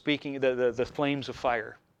explains the speaking, the flames of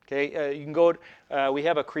fire. Okay, you can go. We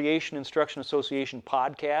have a Creation Instruction Association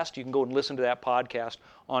podcast. You can go and listen to that podcast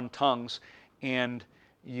on tongues, and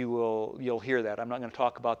you'll hear that. I'm not going to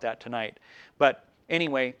talk about that tonight, but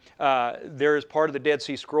anyway, there is part of the Dead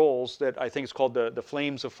Sea Scrolls that I think is called the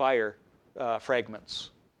flames of fire fragments.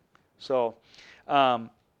 So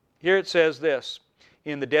here it says this.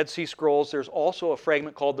 In the Dead Sea Scrolls, there's also a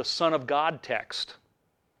fragment called the Son of God text.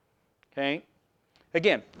 Okay?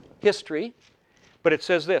 Again, history, but it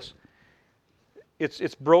says this.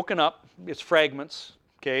 It's broken up, it's fragments,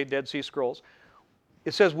 okay, Dead Sea Scrolls.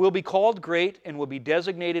 It says, will be called great and will be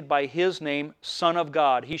designated by his name, Son of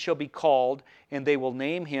God. He shall be called, and they will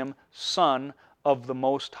name him Son of the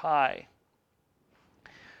Most High.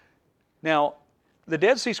 Now, the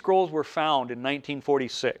Dead Sea Scrolls were found in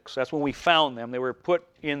 1946. That's when we found them. They were put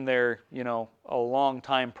in there, a long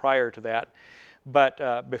time prior to that,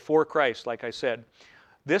 but before Christ, like I said.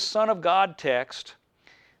 This Son of God text,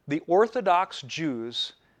 the Orthodox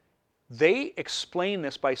Jews, they explain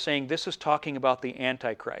this by saying this is talking about the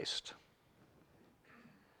Antichrist.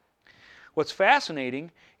 What's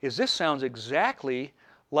fascinating is this sounds exactly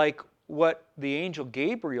like what the angel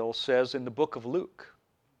Gabriel says in the book of Luke.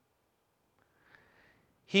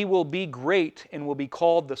 He will be great and will be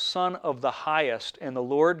called the Son of the Highest, and the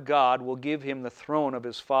Lord God will give him the throne of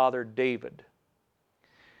his father David.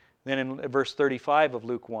 Then in verse 35 of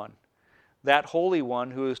Luke 1, that Holy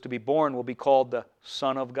One who is to be born will be called the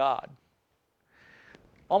Son of God.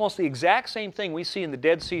 Almost the exact same thing we see in the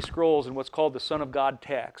Dead Sea Scrolls and what's called the Son of God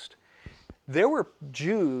text. There were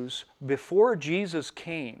Jews before Jesus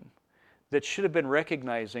came that should have been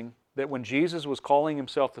recognizing that when Jesus was calling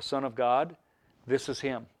himself the Son of God, this is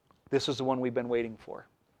him. This is the one we've been waiting for.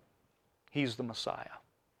 He's the Messiah.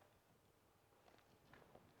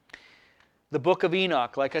 The book of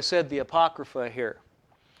Enoch, like I said, the Apocrypha here,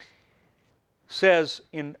 says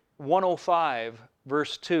in 105,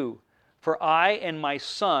 verse 2, for I and my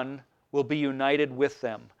Son will be united with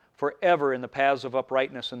them forever in the paths of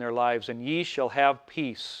uprightness in their lives, and ye shall have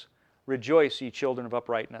peace. Rejoice, ye children of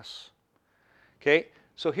uprightness. Okay,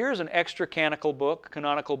 so here's an extra canonical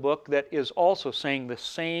book that is also saying the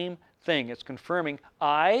same thing. It's confirming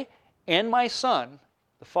I and my Son,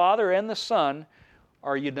 the Father and the Son,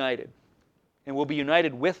 are united. And will be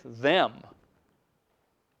united with them.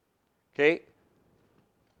 Okay?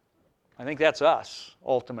 I think that's us,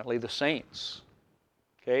 ultimately, the saints.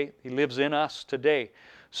 Okay? He lives in us today.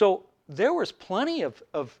 So there was plenty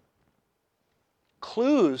of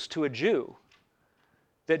clues to a Jew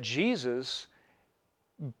that Jesus,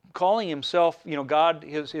 calling himself, God,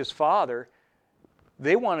 his Father,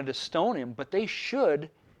 they wanted to stone him, but they should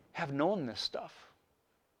have known this stuff.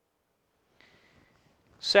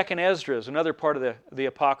 Second Esdras, another part of the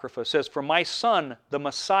Apocrypha, says, for my Son, the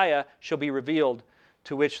Messiah, shall be revealed,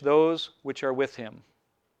 to which those which are with him.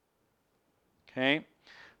 Okay?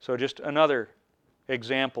 So just another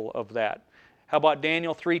example of that. How about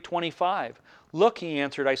Daniel 3:25? Look, he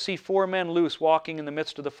answered, I see 4 men loose walking in the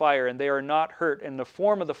midst of the fire, and they are not hurt, and the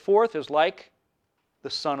form of the fourth is like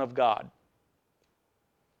the Son of God.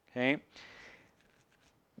 Okay?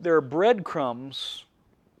 There are breadcrumbs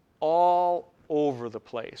all over the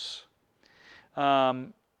place.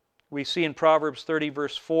 We see in Proverbs 30,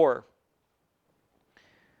 verse 4,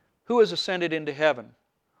 who has ascended into heaven,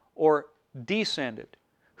 or descended?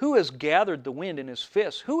 Who has gathered the wind in his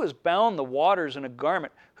fist? Who has bound the waters in a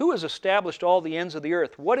garment? Who has established all the ends of the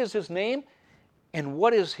earth? What is his name? And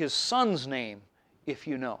what is his Son's name, if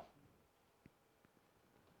you know?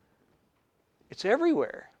 It's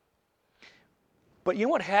everywhere. But you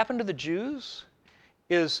know what happened to the Jews?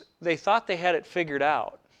 Is they thought they had it figured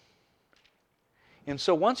out. And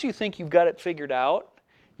so once you think you've got it figured out,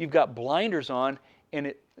 you've got blinders on,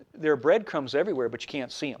 and there are breadcrumbs everywhere, but you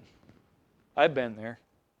can't see them. I've been there.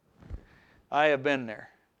 I have been there.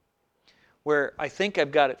 Where I think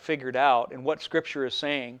I've got it figured out and what Scripture is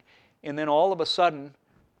saying, and then all of a sudden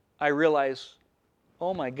I realize,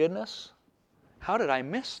 oh my goodness, how did I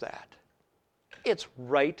miss that? It's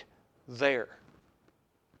right there.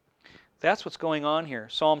 That's what's going on here.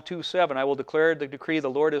 Psalm 2:7, I will declare the decree, the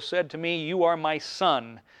Lord has said to me, you are my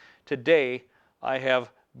son. Today I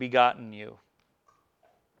have begotten you.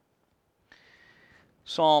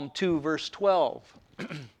 Psalm 2, verse 12.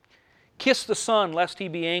 Kiss the Son, lest he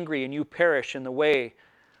be angry and you perish in the way.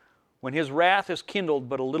 When his wrath is kindled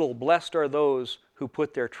but a little, blessed are those who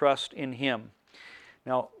put their trust in him.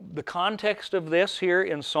 Now, the context of this here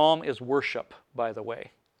in Psalm is worship, by the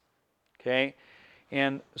way. Okay?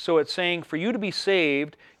 And so it's saying, for you to be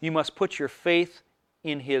saved, you must put your faith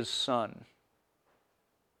in his Son.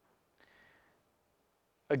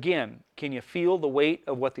 Again, can you feel the weight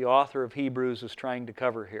of what the author of Hebrews is trying to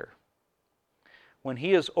cover here? When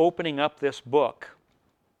he is opening up this book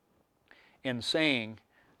and saying,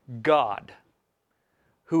 God,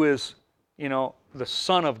 who is, the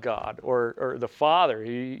Son of God, or the Father,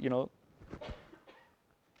 you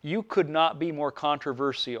could not be more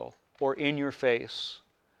controversial or in your face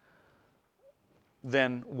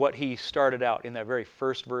than what he started out in that very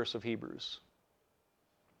first verse of Hebrews.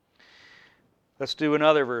 Let's do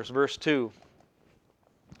another verse, verse 2.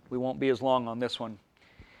 We won't be as long on this one.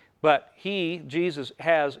 But he, Jesus,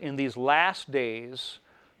 has in these last days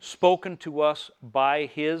spoken to us by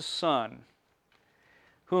his Son,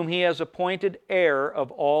 whom he has appointed heir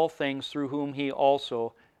of all things, through whom he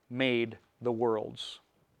also made the worlds.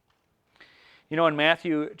 In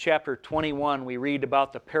Matthew chapter 21, we read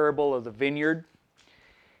about the parable of the vineyard,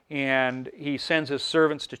 and he sends his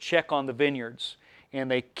servants to check on the vineyards, and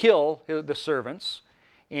they kill the servants,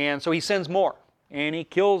 and so he sends more, and he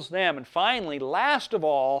kills them, and finally, last of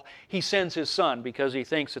all, he sends his Son, because he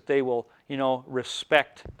thinks that they will,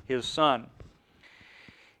 respect his Son.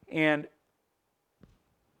 And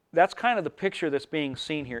that's kind of the picture that's being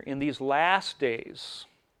seen here. In these last days,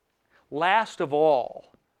 last of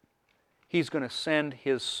all, he's going to send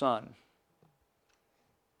his Son,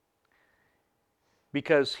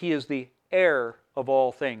 because he is the heir of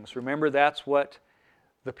all things. Remember, that's what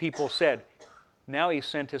the people said. Now he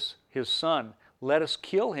sent his Son. Let us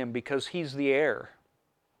kill him because he's the heir.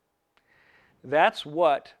 That's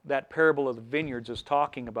what that parable of the vineyards is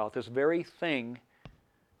talking about, this very thing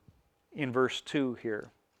in verse 2 here.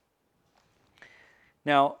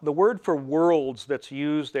 Now, the word for worlds that's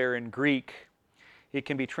used there in Greek, it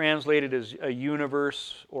can be translated as a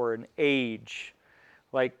universe or an age.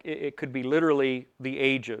 Like, it could be literally the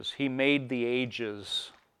ages. He made the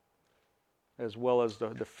ages, as well as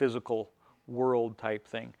the physical world type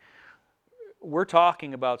thing. We're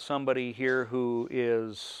talking about somebody here who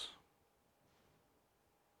is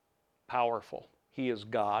powerful. He is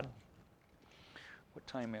God. What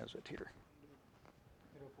time is it here?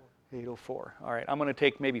 8:04. All right, I'm going to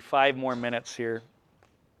take maybe 5 more minutes here.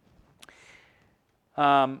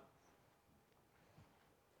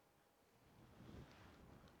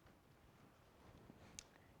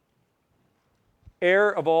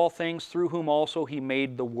 Heir of all things, through whom also he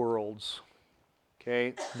made the worlds.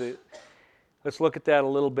 Okay, let's look at that a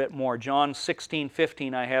little bit more. John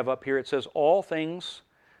 16:15 I have up here. It says, all things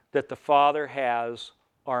that the Father has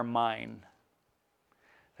are mine.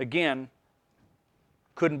 Again,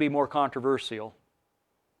 couldn't be more controversial.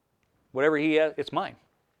 Whatever he has, it's mine.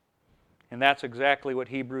 And that's exactly what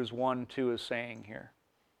Hebrews 1:2 is saying here.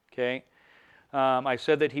 Okay? I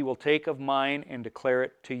said that he will take of mine and declare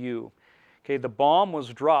it to you. Okay, the bomb was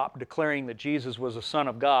dropped declaring that Jesus was the Son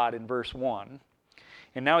of God in verse 1.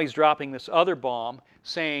 And now he's dropping this other bomb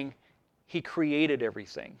saying he created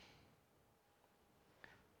everything.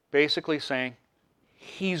 Basically saying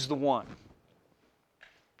he's the one.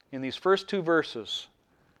 In these first 2 verses,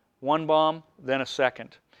 one bomb, then a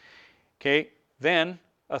second. Okay, then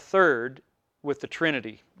a third with the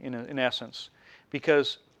Trinity in essence.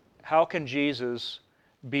 Because how can Jesus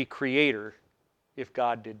be creator if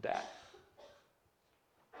God did that?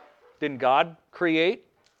 Didn't God create?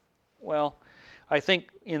 Well, I think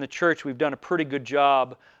in the church we've done a pretty good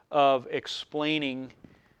job of explaining,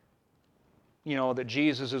 that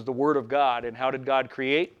Jesus is the Word of God. And how did God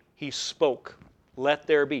create? He spoke. Let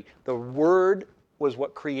there be. The Word was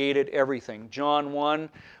what created everything. John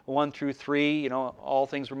 1:1-3, all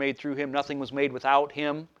things were made through him. Nothing was made without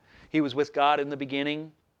him. He was with God in the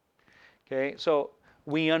beginning. Okay, so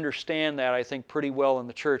we understand that, I think, pretty well in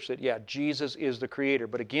the church, that, yeah, Jesus is the creator.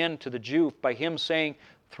 But again, to the Jew, by him saying,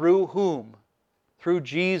 through whom? Through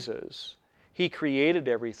Jesus, he created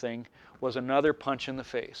everything, was another punch in the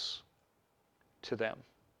face to them.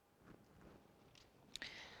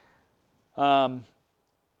 I'm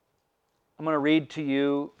going to read to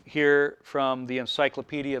you here from the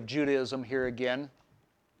Encyclopedia of Judaism here again.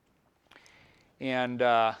 And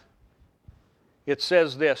it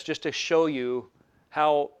says this, just to show you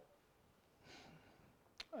how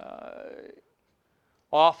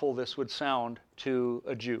awful this would sound to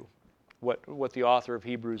a Jew, what the author of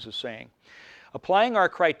Hebrews is saying. Applying our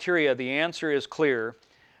criteria, the answer is clear.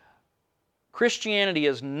 Christianity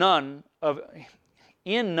is in none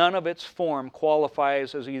of its form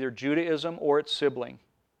qualifies as either Judaism or its sibling.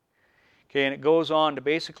 Okay, and it goes on to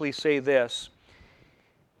basically say this.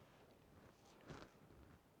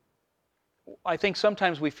 I think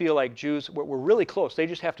sometimes we feel like Jews, we're really close. They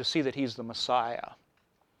just have to see that He's the Messiah.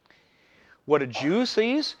 What a Jew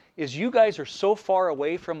sees is you guys are so far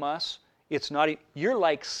away from us, you're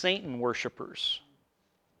like Satan worshipers.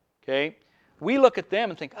 Okay? We look at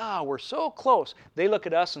them and think, we're so close. They look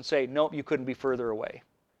at us and say, nope, you couldn't be further away.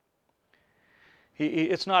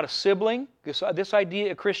 It's not a sibling. This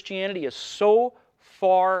idea of Christianity is so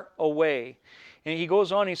far away. And he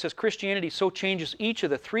goes on, he says, Christianity so changes each of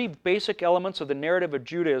the three basic elements of the narrative of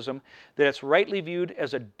Judaism that it's rightly viewed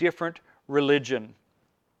as a different religion.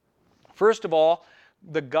 First of all,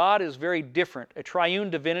 the God is very different. A triune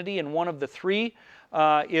divinity, and one of the three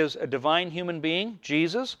is a divine human being,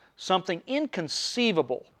 Jesus, something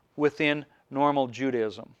inconceivable within normal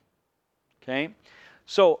Judaism. Okay?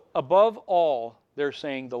 So, above all, they're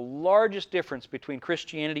saying the largest difference between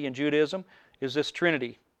Christianity and Judaism is this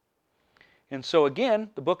Trinity. And so again,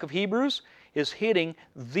 the book of Hebrews is hitting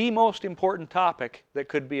the most important topic that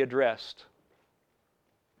could be addressed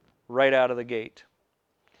right out of the gate.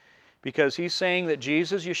 Because he's saying that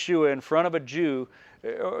Jesus, Yeshua, in front of a Jew,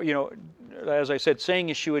 as I said, saying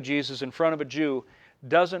Yeshua, Jesus, in front of a Jew,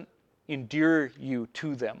 doesn't endear you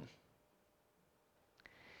to them.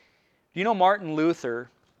 You know Martin Luther,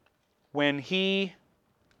 when he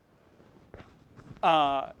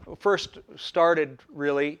first started,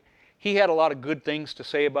 really, he had a lot of good things to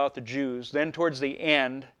say about the Jews. Then towards the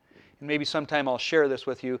end, and maybe sometime I'll share this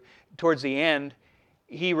with you, towards the end,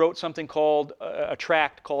 he wrote something called, a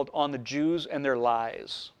tract called On the Jews and Their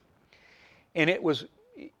Lies. And it was,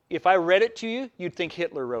 if I read it to you, you'd think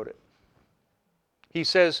Hitler wrote it. He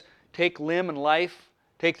says, take limb and life,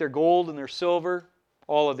 take their gold and their silver,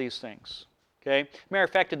 all of these things. Okay? Matter of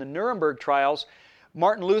fact, in the Nuremberg trials,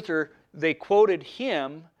 Martin Luther, they quoted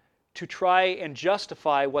him to try and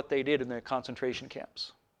justify what they did in the concentration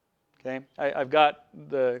camps. Okay? I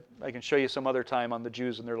can show you some other time on the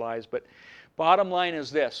Jews and their lies, but bottom line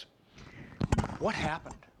is this. What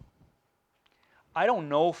happened? I don't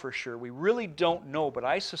know for sure. We really don't know, but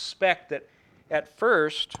I suspect that at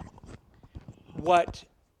first, what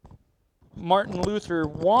Martin Luther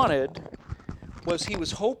wanted was he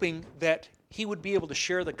was hoping that he would be able to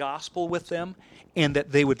share the gospel with them and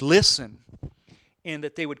that they would listen and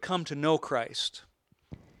that they would come to know Christ.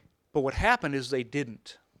 But what happened is they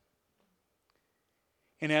didn't.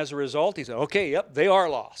 And as a result, he said, okay, yep, they are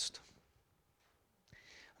lost.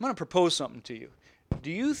 I'm going to propose something to you.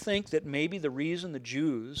 Do you think that maybe the reason the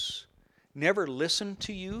Jews never listened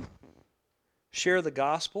to you share the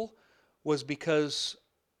gospel was because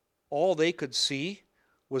all they could see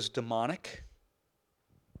was demonic?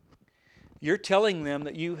 You're telling them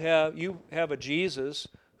that you have a Jesus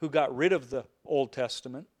who got rid of the Old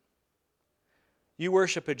Testament. You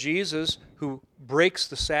worship a Jesus who breaks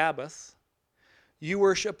the Sabbath. You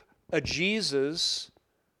worship a Jesus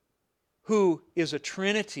who is a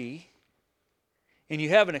Trinity, and you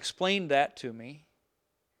haven't explained that to me.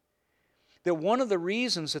 That one of the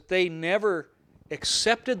reasons that they never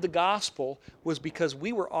accepted the gospel was because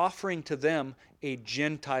we were offering to them a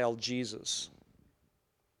Gentile Jesus,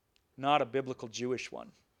 not a biblical Jewish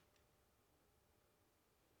one.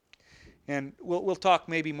 And we'll talk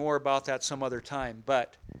maybe more about that some other time,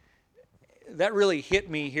 but that really hit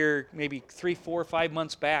me here maybe 3, 4, 5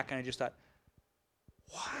 months back, and I just thought,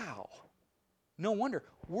 wow, no wonder.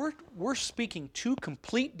 We're speaking two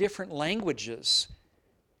complete different languages.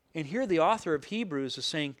 And here the author of Hebrews is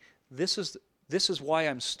saying, this is why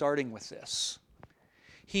I'm starting with this.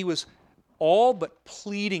 He was all but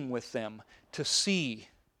pleading with them to see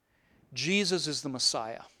Jesus is the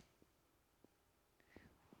Messiah.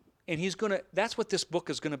 And that's what this book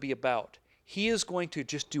is going to be about. He is going to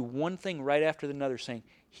just do one thing right after another, saying,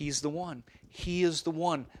 He's the one. He is the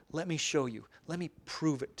one. Let me show you. Let me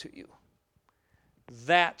prove it to you.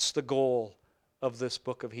 That's the goal of this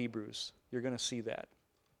book of Hebrews. You're going to see that.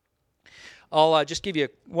 I'll just give you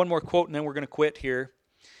one more quote, and then we're going to quit here.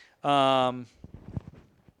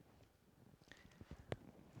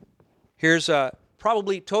 Here's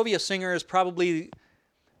probably, Tovia Singer is probably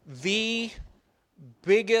the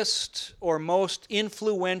biggest or most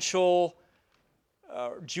influential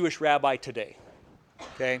Jewish rabbi today.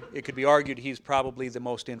 Okay? It could be argued he's probably the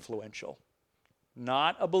most influential.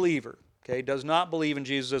 Not a believer, Okay, does not believe in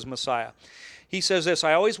Jesus as Messiah. He says this,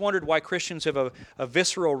 I always wondered why Christians have a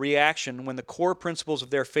visceral reaction when the core principles of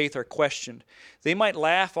their faith are questioned. They might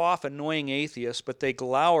laugh off annoying atheists, but they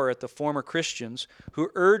glower at the former Christians who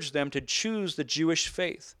urge them to choose the Jewish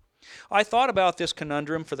faith. I thought about this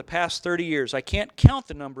conundrum for the past 30 years. I can't count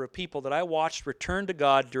the number of people that I watched return to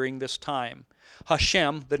God during this time.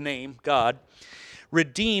 Hashem, the name, God,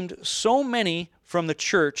 redeemed so many from the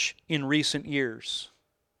church in recent years.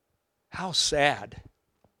 How sad.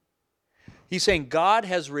 He's saying God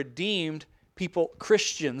has redeemed people,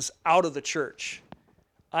 Christians, out of the church.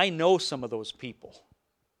 I know some of those people.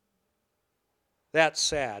 That's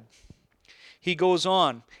sad. He goes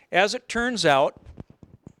on, as it turns out,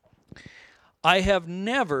 I have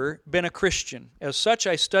never been a Christian. As such,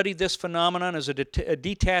 I studied this phenomenon as a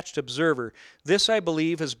detached observer. This, I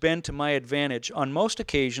believe, has been to my advantage. On most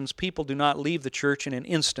occasions, people do not leave the church in an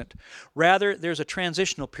instant. Rather, there's a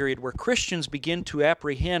transitional period where Christians begin to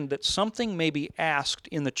apprehend that something may be asked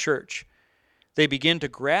in the church. They begin to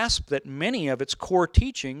grasp that many of its core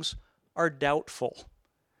teachings are doubtful.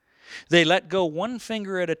 They let go one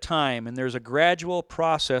finger at a time, and there's a gradual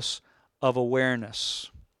process of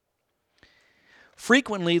awareness.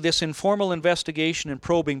 Frequently, this informal investigation and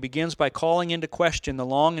probing begins by calling into question the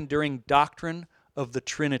long-enduring doctrine of the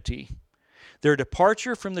Trinity. Their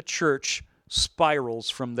departure from the church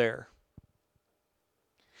spirals from there.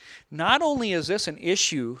 Not only is this an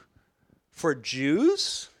issue for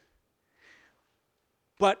Jews,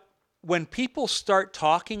 but when people start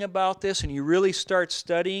talking about this and you really start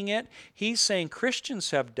studying it, he's saying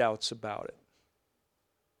Christians have doubts about it.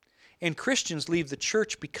 And Christians leave the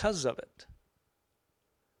church because of it.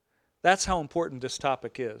 That's how important this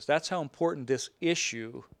topic is. That's how important this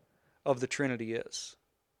issue of the Trinity is.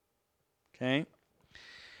 Okay?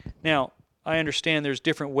 Now, I understand there's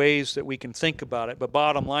different ways that we can think about it, but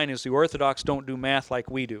bottom line is the Orthodox don't do math like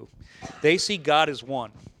we do. They see God as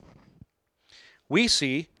one. We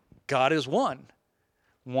see God as one.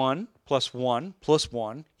 1 plus 1 plus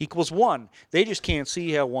 1 equals 1. They just can't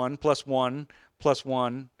see how 1 plus 1 plus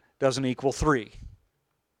 1 doesn't equal 3.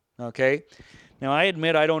 Okay? Now, I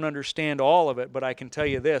admit I don't understand all of it, but I can tell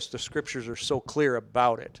you this, the Scriptures are so clear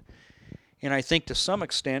about it. And I think to some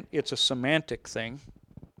extent it's a semantic thing,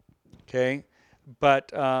 okay?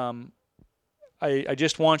 But I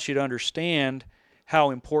just want you to understand how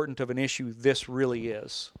important of an issue this really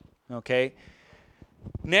is, okay?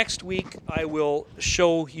 Next week, I will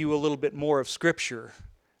show you a little bit more of Scripture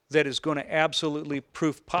that is going to absolutely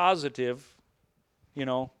prove positive, you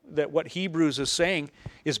know, that what Hebrews is saying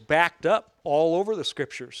is backed up all over the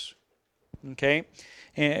Scriptures, okay,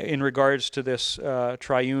 in regards to this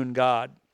triune God.